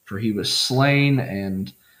scroll, for he was slain.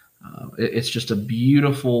 And it's just a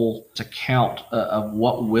beautiful account of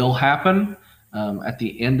what will happen at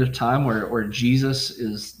the end of time, where Jesus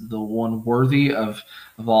is the one worthy of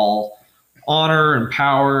all honor and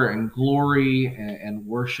power and glory and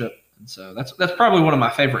worship. And so that's probably one of my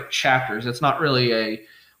favorite chapters. It's not really a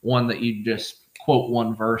one that you just quote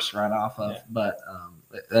one verse right off of, but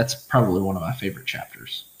that's probably one of my favorite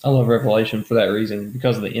chapters. I love Revelation for that reason,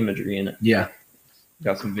 because of the imagery in it. Yeah.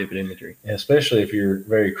 Got some vivid imagery. Especially if you're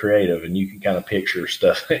very creative and you can kind of picture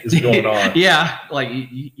stuff that is going on. Yeah, like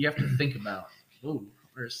you have to think about, ooh,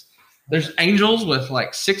 there's angels with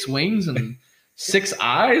like 6 wings and 6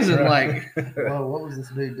 eyes, and like, Whoa, what was this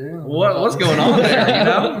dude doing? what's going on there, you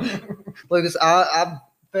know? Lucas, I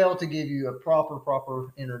failed to give you a proper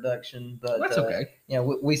introduction, but That's okay.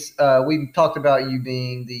 we talked about you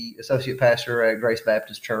being the associate pastor at Grace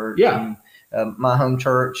Baptist Church, Yeah. and, my home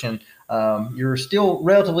church, and you're still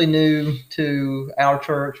relatively new to our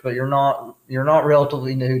church, but you're not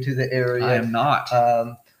relatively new to the area. I am not.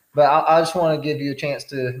 But I just want to give you a chance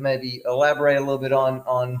to maybe elaborate a little bit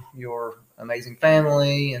on your amazing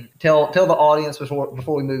family, and tell the audience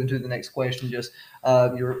before we move into the next question, just a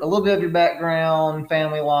little bit of your background,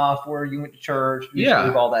 family life, where you went to church,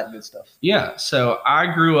 all that good stuff. Yeah, so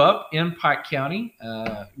I grew up in Pike County.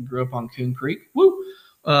 Grew up on Coon Creek. Woo!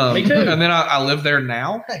 Me too. And then I live there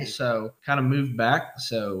now, Hey. so kind of moved back.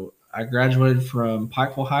 So I graduated from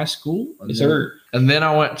Pikeville High School. Yes, sir. And then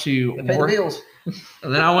I went to Pay the bills.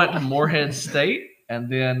 And then I went to Morehead State, and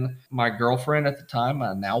then my girlfriend at the time,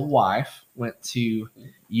 my now wife, went to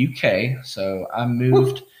UK. So I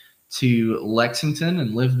moved to Lexington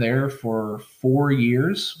and lived there for 4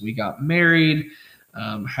 years. We got married,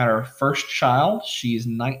 had our first child. She's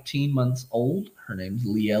 19 months old. Her name's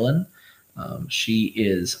Lee Ellen. She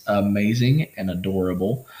is amazing and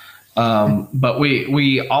adorable. But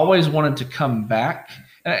we always wanted to come back.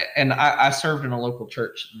 And I served in a local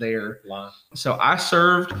church there. So I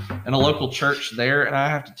served in a local church there, and I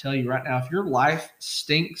have to tell you right now, if your life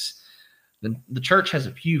stinks, then the church has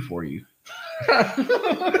a pew for you.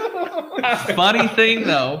 Funny thing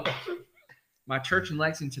though, my church in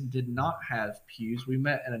Lexington did not have pews. We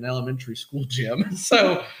met in an elementary school gym,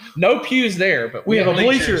 so no pews there. But We have a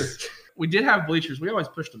bleachers. bleacher. We did have bleachers. We always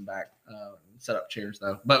pushed them back and set up chairs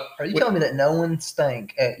though. But Are you telling me that no one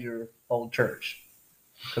stank at your old church?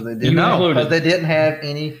 Because they You didn't. know. Because they didn't have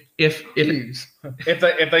any if pews.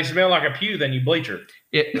 If they smell like a pew, then you bleacher.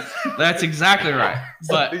 that's exactly right.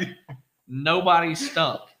 But nobody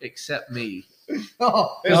stunk except me.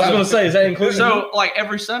 Oh, I was going to say, is that including? So like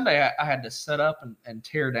every Sunday, I had to set up and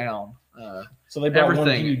tear down So they brought one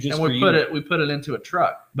everything, pew just and for we you. put it into a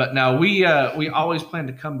truck. But now we always plan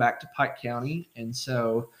to come back to Pike County, and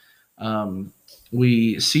so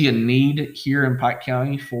we see a need here in Pike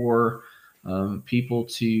County for people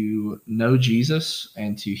to know Jesus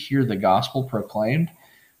and to hear the gospel proclaimed,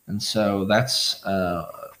 and so that's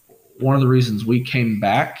one of the reasons we came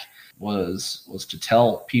back was to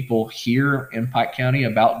tell people here in Pike County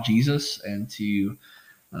about Jesus and to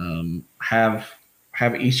have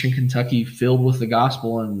Eastern Kentucky filled with the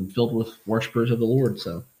gospel and filled with worshipers of the Lord.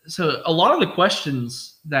 So a lot of the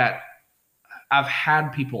questions that I've had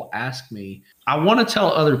people ask me, I want to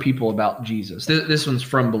tell other people about Jesus. This one's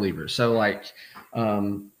from believers. So like,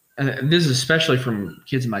 and this is especially from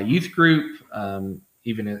kids in my youth group,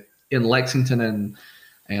 even in Lexington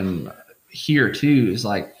and here too, is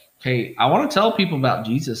like, okay, I want to tell people about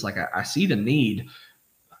Jesus. Like I see the need.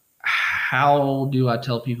 How do I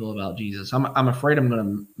tell people about Jesus? I'm afraid I'm going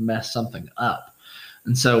to mess something up.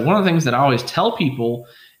 And so one of the things that I always tell people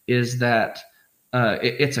is that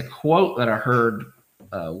it's a quote that I heard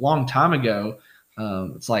a long time ago.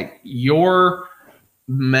 It's like, your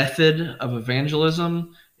method of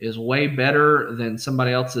evangelism is way better than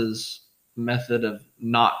somebody else's method of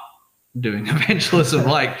not doing evangelism.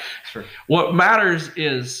 Like, what matters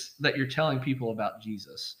is that you're telling people about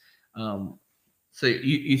Jesus. So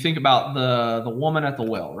you think about the woman at the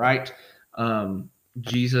well, right?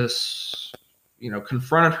 Jesus,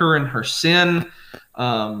 confronted her in her sin,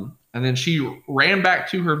 and then she ran back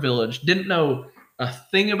to her village, didn't know a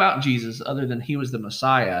thing about Jesus other than he was the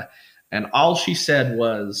Messiah, and all she said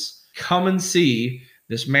was, "Come and see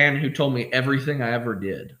this man who told me everything I ever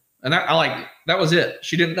did." And that was it.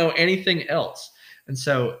 She didn't know anything else. And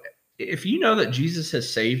so if you know that Jesus has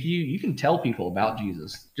saved you, you can tell people about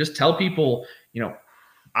Jesus. Just tell people,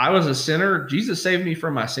 I was a sinner. Jesus saved me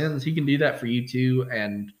from my sins. He can do that for you too.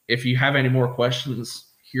 And if you have any more questions,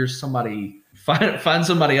 here's somebody, find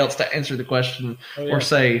somebody else to answer the question or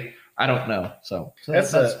say, I don't know. So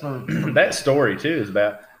That's that story too is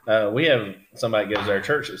about, we have somebody that goes to our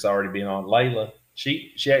church that's already been on, Layla.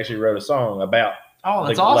 She actually wrote a song about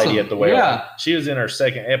that's the awesome. lady at the well. Yeah. She was in her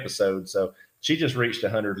second episode, so she just reached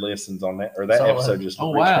 100 listens on that, or that Solid. episode just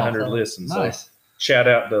reached wow. 100 listens. Nice. So shout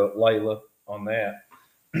out to Layla on that.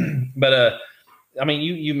 But I mean,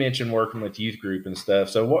 you mentioned working with youth group and stuff.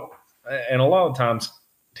 So what? And a lot of times,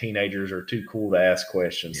 teenagers are too cool to ask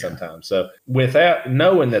questions sometimes. So without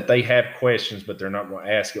knowing that they have questions, but they're not going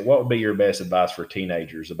to ask it, what would be your best advice for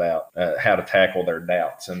teenagers about how to tackle their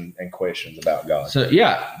doubts and questions about God? So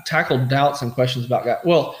tackle doubts and questions about God.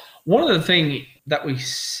 Well, one of the things that we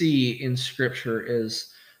see in Scripture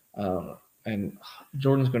is, and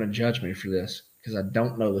Jordan's going to judge me for this because I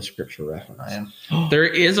don't know the Scripture reference. I am. There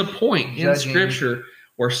is a point in Judging. Scripture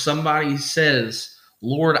where somebody says,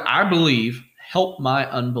 "Lord, I believe, help my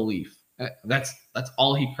unbelief." That's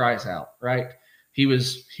all he cries out, right? He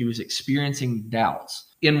was experiencing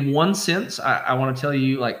doubts. In one sense, I want to tell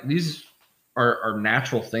you, like, these are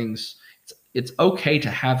natural things. It's okay to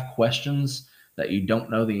have questions that you don't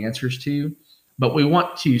know the answers to, but we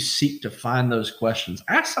want to seek to find those questions.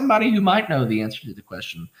 Ask somebody who might know the answer to the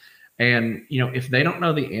question. And, if they don't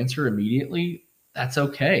know the answer immediately, that's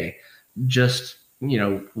okay. Just,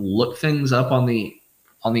 look things up on the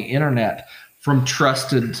internet from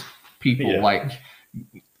trusted people. Yeah. Like,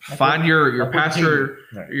 find your pastor,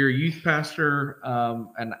 Right. your youth pastor,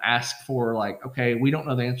 and ask for, like, okay, we don't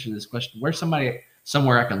know the answer to this question. Where's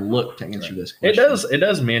somewhere I can look to answer this question? It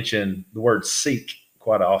does mention the word seek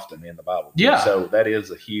quite often in the Bible. Yeah. So that is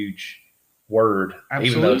a huge word.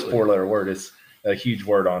 Even though it's a Absolutely. 4-letter word, it's a huge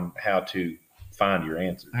word on how to find your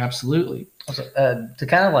answer. Absolutely. To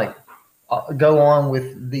kind of like go on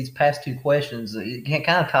with these past two questions, it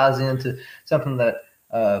kind of ties into something that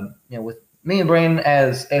with me and Brandon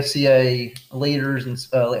as FCA leaders and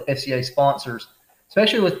FCA sponsors,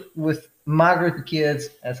 especially with my group of kids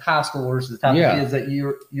as high schoolers, the type of kids that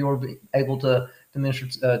you're able to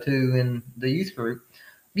minister to in the youth group.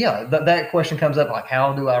 Yeah, that question comes up, like,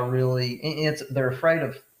 how do I really? They're afraid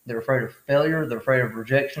of They're afraid of failure. They're afraid of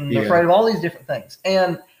rejection. They're Yeah. afraid of all these different things.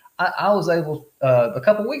 And I was able a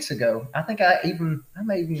couple weeks ago. I think I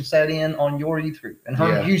may even sat in on your youth group and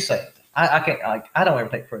heard Yeah. you say it. I can't I don't ever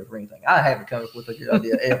take credit for anything. I haven't come up with a good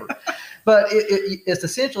idea ever. But it's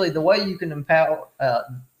essentially the way you can empower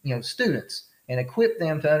students and equip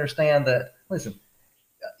them to understand that, listen,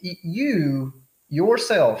 you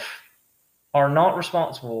yourself are not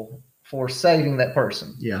responsible for saving that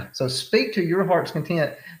person. Yeah. So speak to your heart's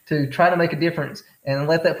content to try to make a difference and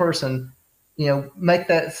let that person, make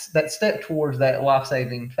that step towards that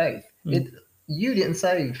life-saving faith. You didn't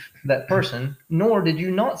save that person, nor did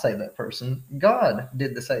you not save that person. God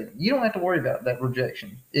did the saving. You don't have to worry about that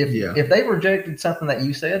rejection. If they rejected something that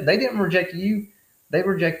you said, they didn't reject you. They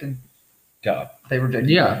rejected God. They rejected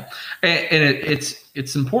Yeah. God. And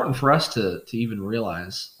it's important for us to even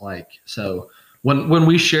realize, so when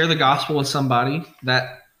we share the gospel with somebody,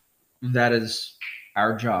 that is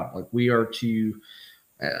our job. We are to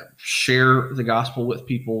share the gospel with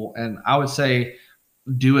people, and I would say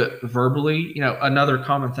do it verbally. Another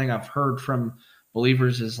common thing I've heard from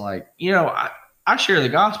believers is I share the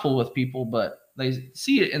gospel with people, but they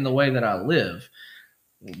see it in the way that I live.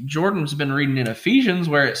 Jordan's been reading in Ephesians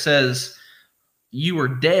where it says you were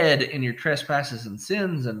dead in your trespasses and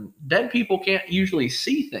sins, and dead people can't usually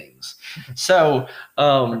see things. So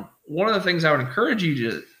one of the things I would encourage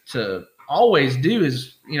you to always do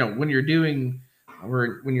is, when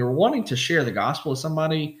you're wanting to share the gospel with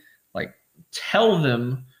somebody, tell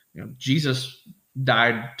them, Jesus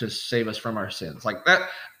died to save us from our sins. That,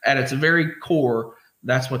 at its very core,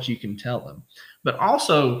 that's what you can tell them. But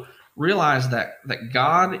also realize that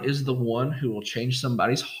God is the one who will change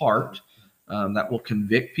somebody's heart, that will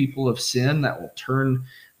convict people of sin, that will turn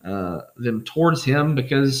them towards him,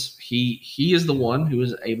 because he is the one who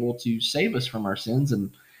is able to save us from our sins.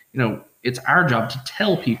 And, it's our job to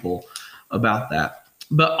tell people about that.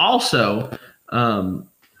 But also,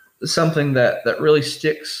 something that really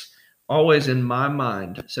sticks always in my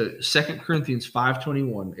mind. So 2 Corinthians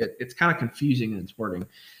 5:21, it's kind of confusing in its wording.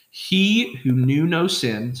 He who knew no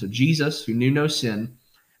sin, so Jesus who knew no sin,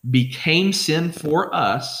 became sin for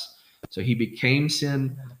us. So he became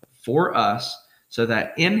sin for us so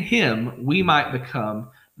that in him we might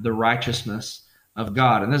become the righteousness of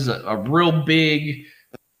God. And this is a real big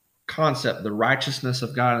concept, the righteousness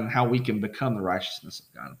of God, and how we can become the righteousness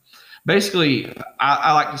of God. Basically,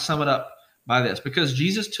 I like to sum it up by this: because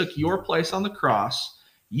Jesus took your place on the cross,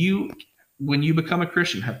 when you become a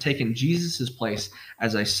Christian, have taken Jesus' place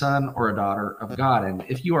as a son or a daughter of God. And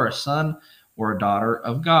if you are a son or a daughter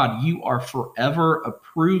of God, you are forever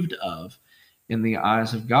approved of in the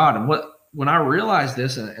eyes of God. And when I realized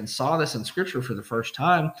this and saw this in Scripture for the first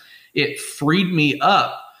time, it freed me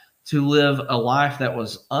up to live a life that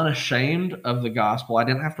was unashamed of the gospel. I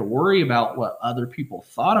didn't have to worry about what other people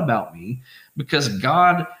thought about me, because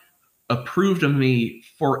God approved of me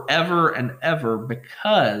forever and ever,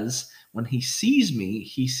 because when he sees me,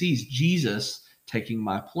 he sees Jesus taking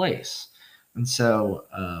my place. And so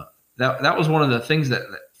that was one of the things that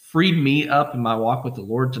freed me up in my walk with the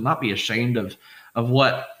Lord, to not be ashamed of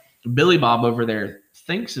what Billy Bob over there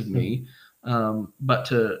thinks of me, but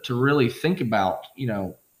to really think about,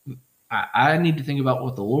 I need to think about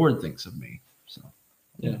what the Lord thinks of me. So,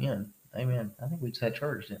 Yeah. Amen. I think we just had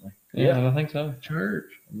church, didn't we? Yeah, I think so.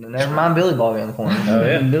 church. Never mind Billy Bob in the corner. Oh,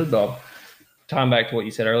 yeah. Billy Bob. Tying back to what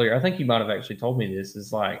you said earlier, I think you might have actually told me this,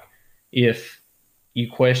 is if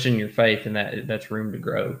you question your faith, and that's room to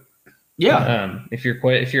grow. Yeah. If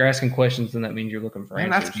you're asking questions, then that means you're looking for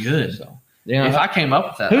Man, answers. that's good. So, yeah. If I came up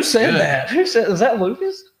with that. Who said good. that? Who said? Was that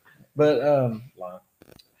Lucas? But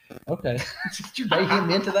okay. Did you bait him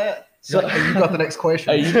into that? So- Hey, you got the next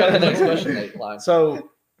question. Hey, you got the next question, Nate. So,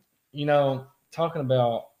 talking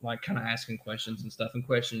about kind of asking questions and stuff and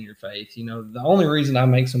questioning your faith, the only reason I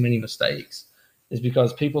make so many mistakes is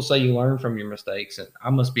because people say you learn from your mistakes, and I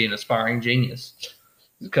must be an aspiring genius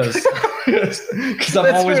because I'm That's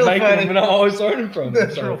always real making funny. them and I'm always learning from them.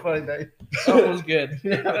 That's real funny, Dave. That was good.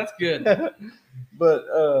 Yeah, that's good. But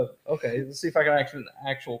okay, let's see if I can ask an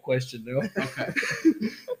actual question now. Okay.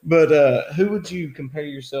 But who would you compare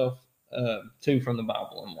yourself to from the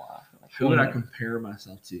Bible, and why? Who would I compare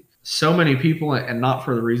myself to? So many people, and not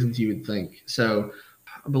for the reasons you would think. So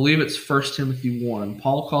I believe it's 1 Timothy 1.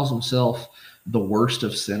 Paul calls himself the worst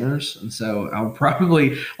of sinners. And so I would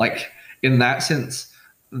probably, in that sense,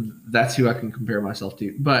 that's who I can compare myself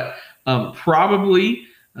to. But probably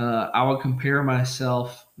I would compare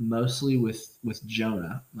myself mostly with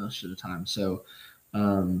Jonah most of the time. So,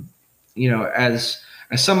 as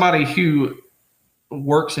somebody who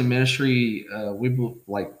works in ministry,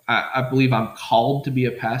 I believe I'm called to be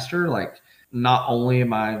a pastor. Like, not only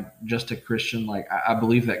am I just a Christian, like I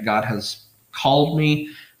believe that God has called me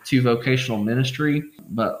to vocational ministry,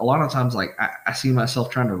 but a lot of times, like I see myself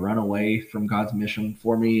trying to run away from God's mission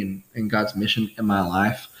for me and God's mission in my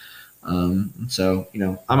life. So,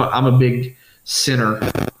 I'm a big sinner.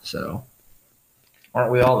 So,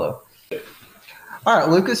 Aren't we all though? All right,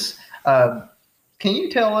 Lucas, can you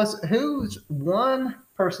tell us who's one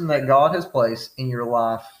person that God has placed in your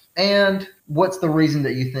life, and what's the reason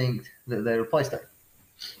that you think that they were placed there?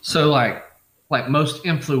 so like most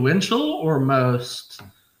influential or most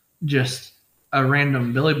just a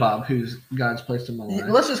random Billy Bob who's God's placed in my life?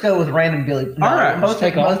 Let's just go with random Billy. All right, let's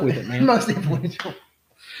take off with it, man. Most influential.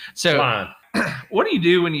 So, Fine. what do you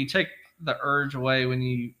do when you take the urge away? When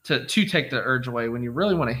you to take the urge away when you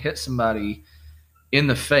really want to hit somebody in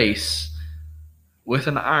the face with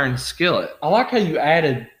an iron skillet? I like how you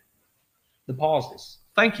added the pauses.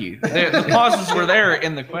 Thank you. The pauses were there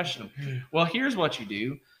in the question. Well, here's what you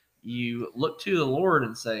do. You look to the Lord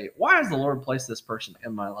and say, why has the Lord placed this person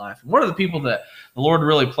in my life? And what are the people that the Lord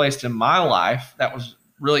really placed in my life that was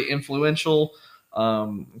really influential,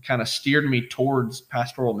 kind of steered me towards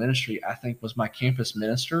pastoral ministry? I think was my campus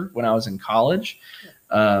minister when I was in college.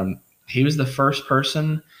 He was the first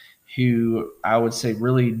person who I would say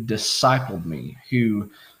really discipled me,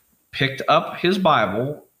 who picked up his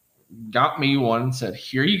Bible, got me one, and said,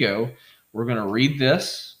 here you go. We're going to read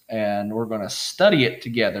this and we're going to study it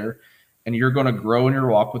together, and you're going to grow in your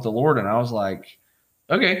walk with the Lord. And I was like,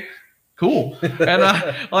 okay, cool. And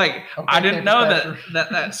I didn't know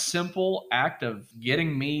that simple act of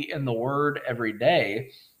getting me in the Word every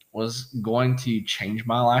day was going to change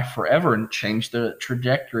my life forever and change the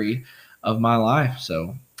trajectory of my life.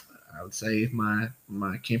 So I would say my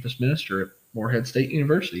campus minister at Morehead State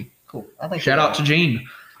University. Cool. I think Shout out to Gene.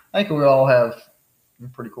 I think we all have a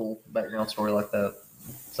pretty cool background story like that.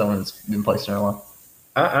 Someone's been placed in our life.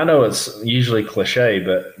 I know it's usually cliche,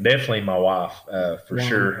 but definitely my wife for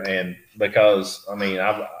sure. And because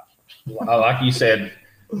I like you said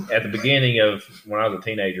at the beginning of when I was a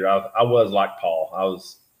teenager, I was like Paul.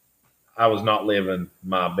 I was not living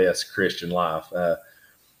my best Christian life.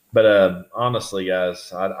 But honestly,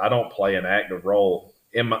 guys, I don't play an active role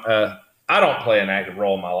in my. I don't play an active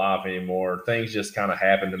role in my life anymore. Things just kind of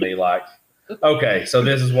happen to me like, okay, so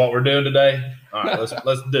this is what we're doing today. All right, let's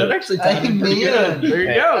do That it. actually sounded pretty good. There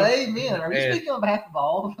you go. Amen. Are you And- speaking on behalf of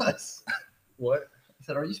all of us? What? I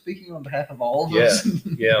said, are you speaking on behalf of all of Yeah, us?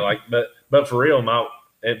 yeah. But for real, mine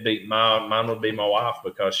would be my wife,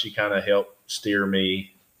 because she kind of helped steer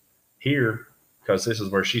me here, because this is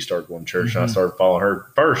where she started going to church, and I started following her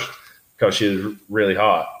first because she was really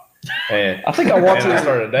hot, and I think I watched and I it.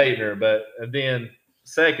 started dating her. But then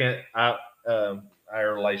second,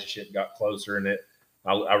 our relationship got closer, and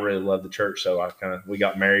I really loved the church, so we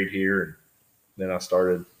got married here, and then I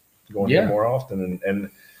started going here more often, and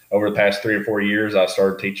over the past 3 or 4 years, I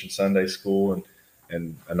started teaching Sunday school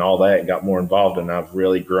and all that, and got more involved, and I've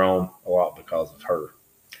really grown a lot because of her.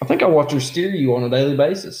 I think I watch her steer you on a daily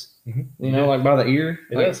basis. Mhm. You know, like by the ear.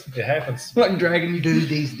 It like, does. It happens. like dragging you. Do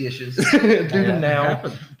these dishes. Do them now.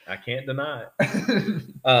 I can't deny it.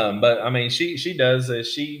 But she does this.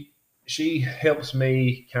 She helps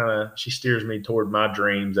me she steers me toward my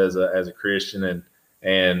dreams as a Christian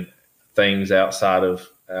and things outside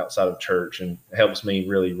of church, and helps me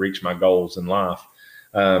really reach my goals in life.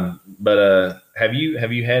 But have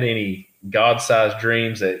you had any God-sized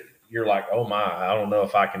dreams that you're like, oh my, I don't know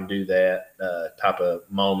if I can do that type of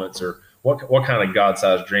moments, or what kind of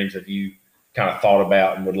God-sized dreams have you kind of thought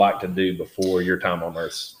about and would like to do before your time on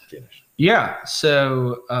Earth's finished? Yeah.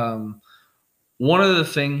 So one of the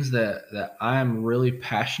things that I'm really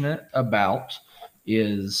passionate about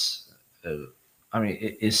is,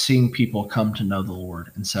 is seeing people come to know the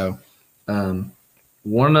Lord. And so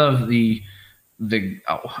one of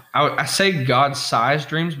I say God-sized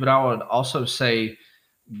dreams, but I would also say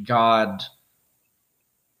God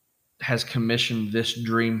has commissioned this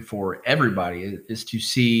dream for everybody, is to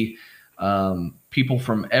see people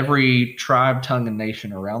from every tribe, tongue, and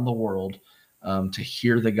nation around the world to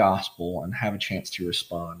hear the gospel and have a chance to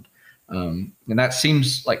respond. And that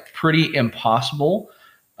seems like pretty impossible,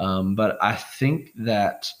 but I think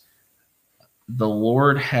that the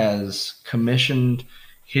Lord has commissioned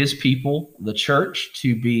his people, the church,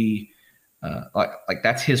 to be like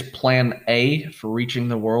that's his plan A for reaching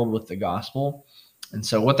the world with the gospel. And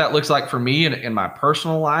so what that looks like for me in my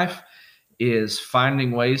personal life is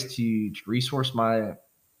finding ways to resource to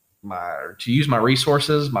use my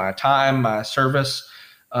resources, my time, my service,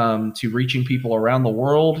 to reaching people around the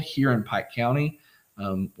world here in Pike County.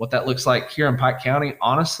 What that looks like here in Pike County,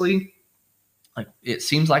 honestly, like it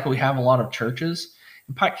seems like we have a lot of churches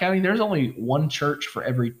in Pike County. There's only one church for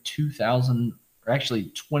every 2,000, or actually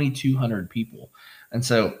 2,200 people. And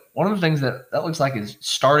so one of the things that looks like is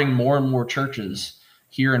starting more and more churches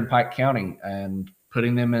here in Pike County and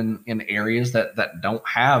putting them in areas that don't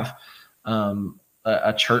have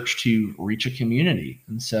a church to reach a community.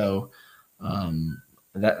 And so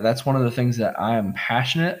that's one of the things that I am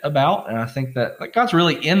passionate about. And I think that like God's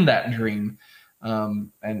really in that dream.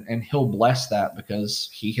 And he'll bless that because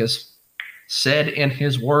he has said in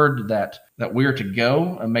his word that we are to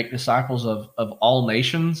go and make disciples of all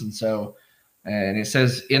nations. And so, and it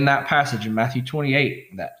says in that passage in Matthew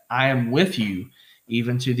 28 that I am with you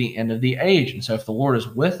even to the end of the age. And so if the Lord is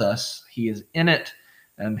with us, he is in it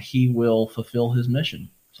and he will fulfill his mission.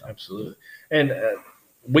 So. Absolutely. And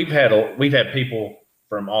we've had people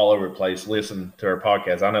from all over the place listen to our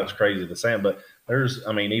podcast. I know it's crazy to say, but there's,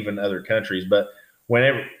 I mean, even other countries, but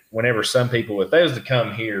whenever some people, if they was to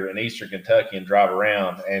come here in Eastern Kentucky and drive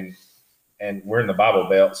around and we're in the Bible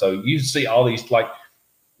Belt, so you see all these, like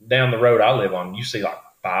down the road I live on, you see like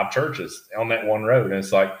 5 churches on that one road. And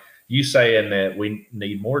it's like you saying that we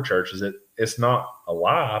need more churches. It's not a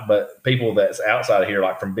lie, but people that's outside of here,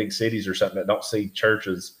 like from big cities or something that don't see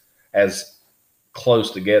churches as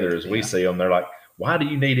close together as we see them, they're like, why do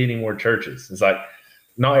you need any more churches? It's like,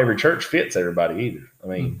 not every church fits everybody either. I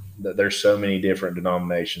mean, there's so many different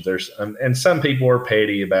denominations. And some people are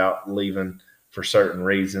petty about leaving for certain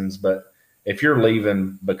reasons, but if you're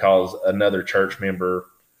leaving because another church member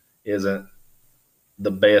isn't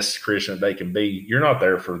the best Christian they can be, you're not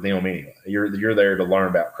there for them anyway. You're there to learn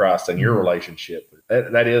about Christ and your relationship.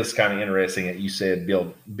 That is kind of interesting that you said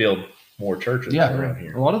build more churches around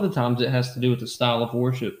here. A lot of the times it has to do with the style of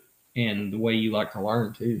worship and the way you like to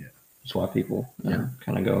learn too. That's why people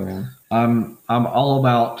kind of go around. I'm all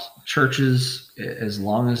about churches as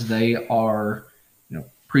long as they are,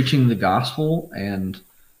 preaching the gospel and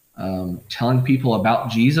telling people about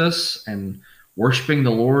Jesus and worshiping the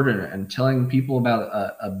Lord and telling people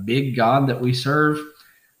about a big God that we serve.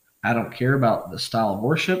 I don't care about the style of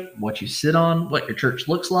worship, what you sit on, what your church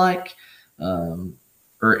looks like,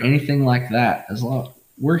 or anything like that. As long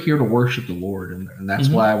we're here to worship the Lord, and that's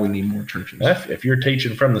why we need more churches. If you're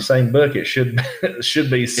teaching from the same book, it should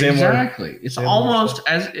be similar. Exactly. It's almost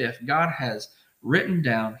as if God has written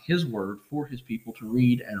down his word for his people to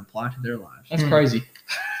read and apply to their lives. That's crazy.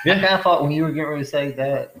 I kind of thought when you were getting ready to say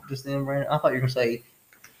that just then, Brandon, I thought you were going to say,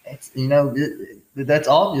 that's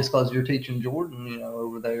obvious because you're teaching Jordan,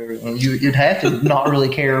 over there, and you'd have to not really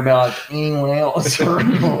care about anyone else.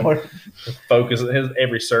 Focus.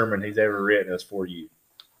 Every sermon he's ever written is for you.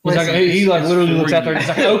 Listen, he literally looks out there and he's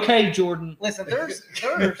like, okay, Jordan. Listen, there's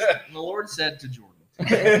the Lord said to Jordan.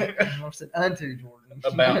 The Lord said unto Jordan.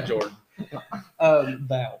 About Jordan.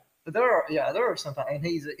 But there are sometimes, and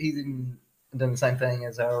he's even done the same thing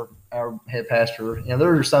as our head pastor.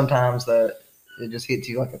 There are sometimes that it just hits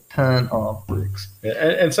you like a ton of bricks. Yeah,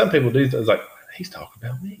 and some people do. It's like, he's talking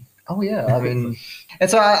about me. Oh yeah, I mean, and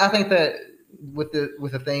so I think that with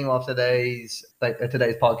the theme of today's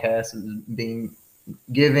podcast is being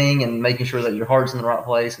giving and making sure that your heart's in the right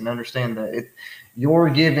place, and understand that your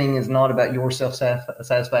giving is not about your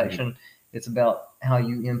self-satisfaction. It's about how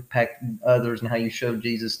you impact others and how you show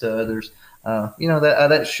Jesus to others.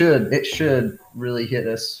 It should really hit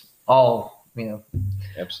us all.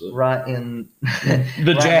 Absolutely. Right in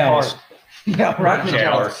the right jowls. Right in the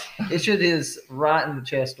jowls. It should is right in the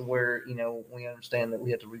chest to where we understand that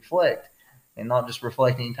we have to reflect, and not just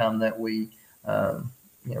reflect anytime that we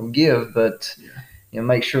give, but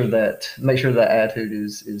make sure that attitude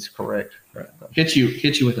is correct. Right. Hit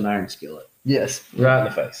you with an iron skillet. Yes. Right in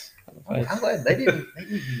the face. I'm glad they didn't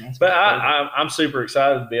But I'm super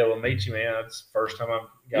excited to be able to meet you, man. It's the first time I've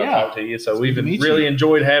got to talk to you. So we've really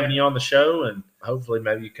enjoyed having you on the show, and hopefully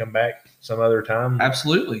maybe you come back some other time.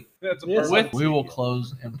 Absolutely. We will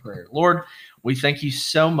close in prayer. Lord, we thank you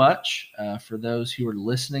so much for those who are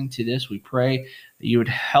listening to this. We pray that you would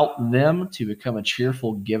help them to become a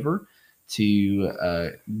cheerful giver,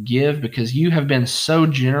 to give, because you have been so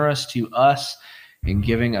generous to us in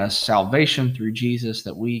giving us salvation through Jesus,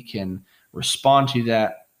 that we can respond to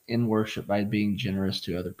that in worship by being generous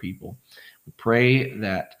to other people. We pray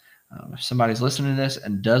that if somebody's listening to this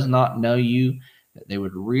and does not know you, that they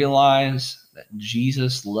would realize that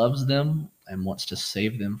Jesus loves them and wants to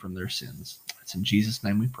save them from their sins. It's in Jesus'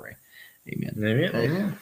 name we pray. Amen. Amen.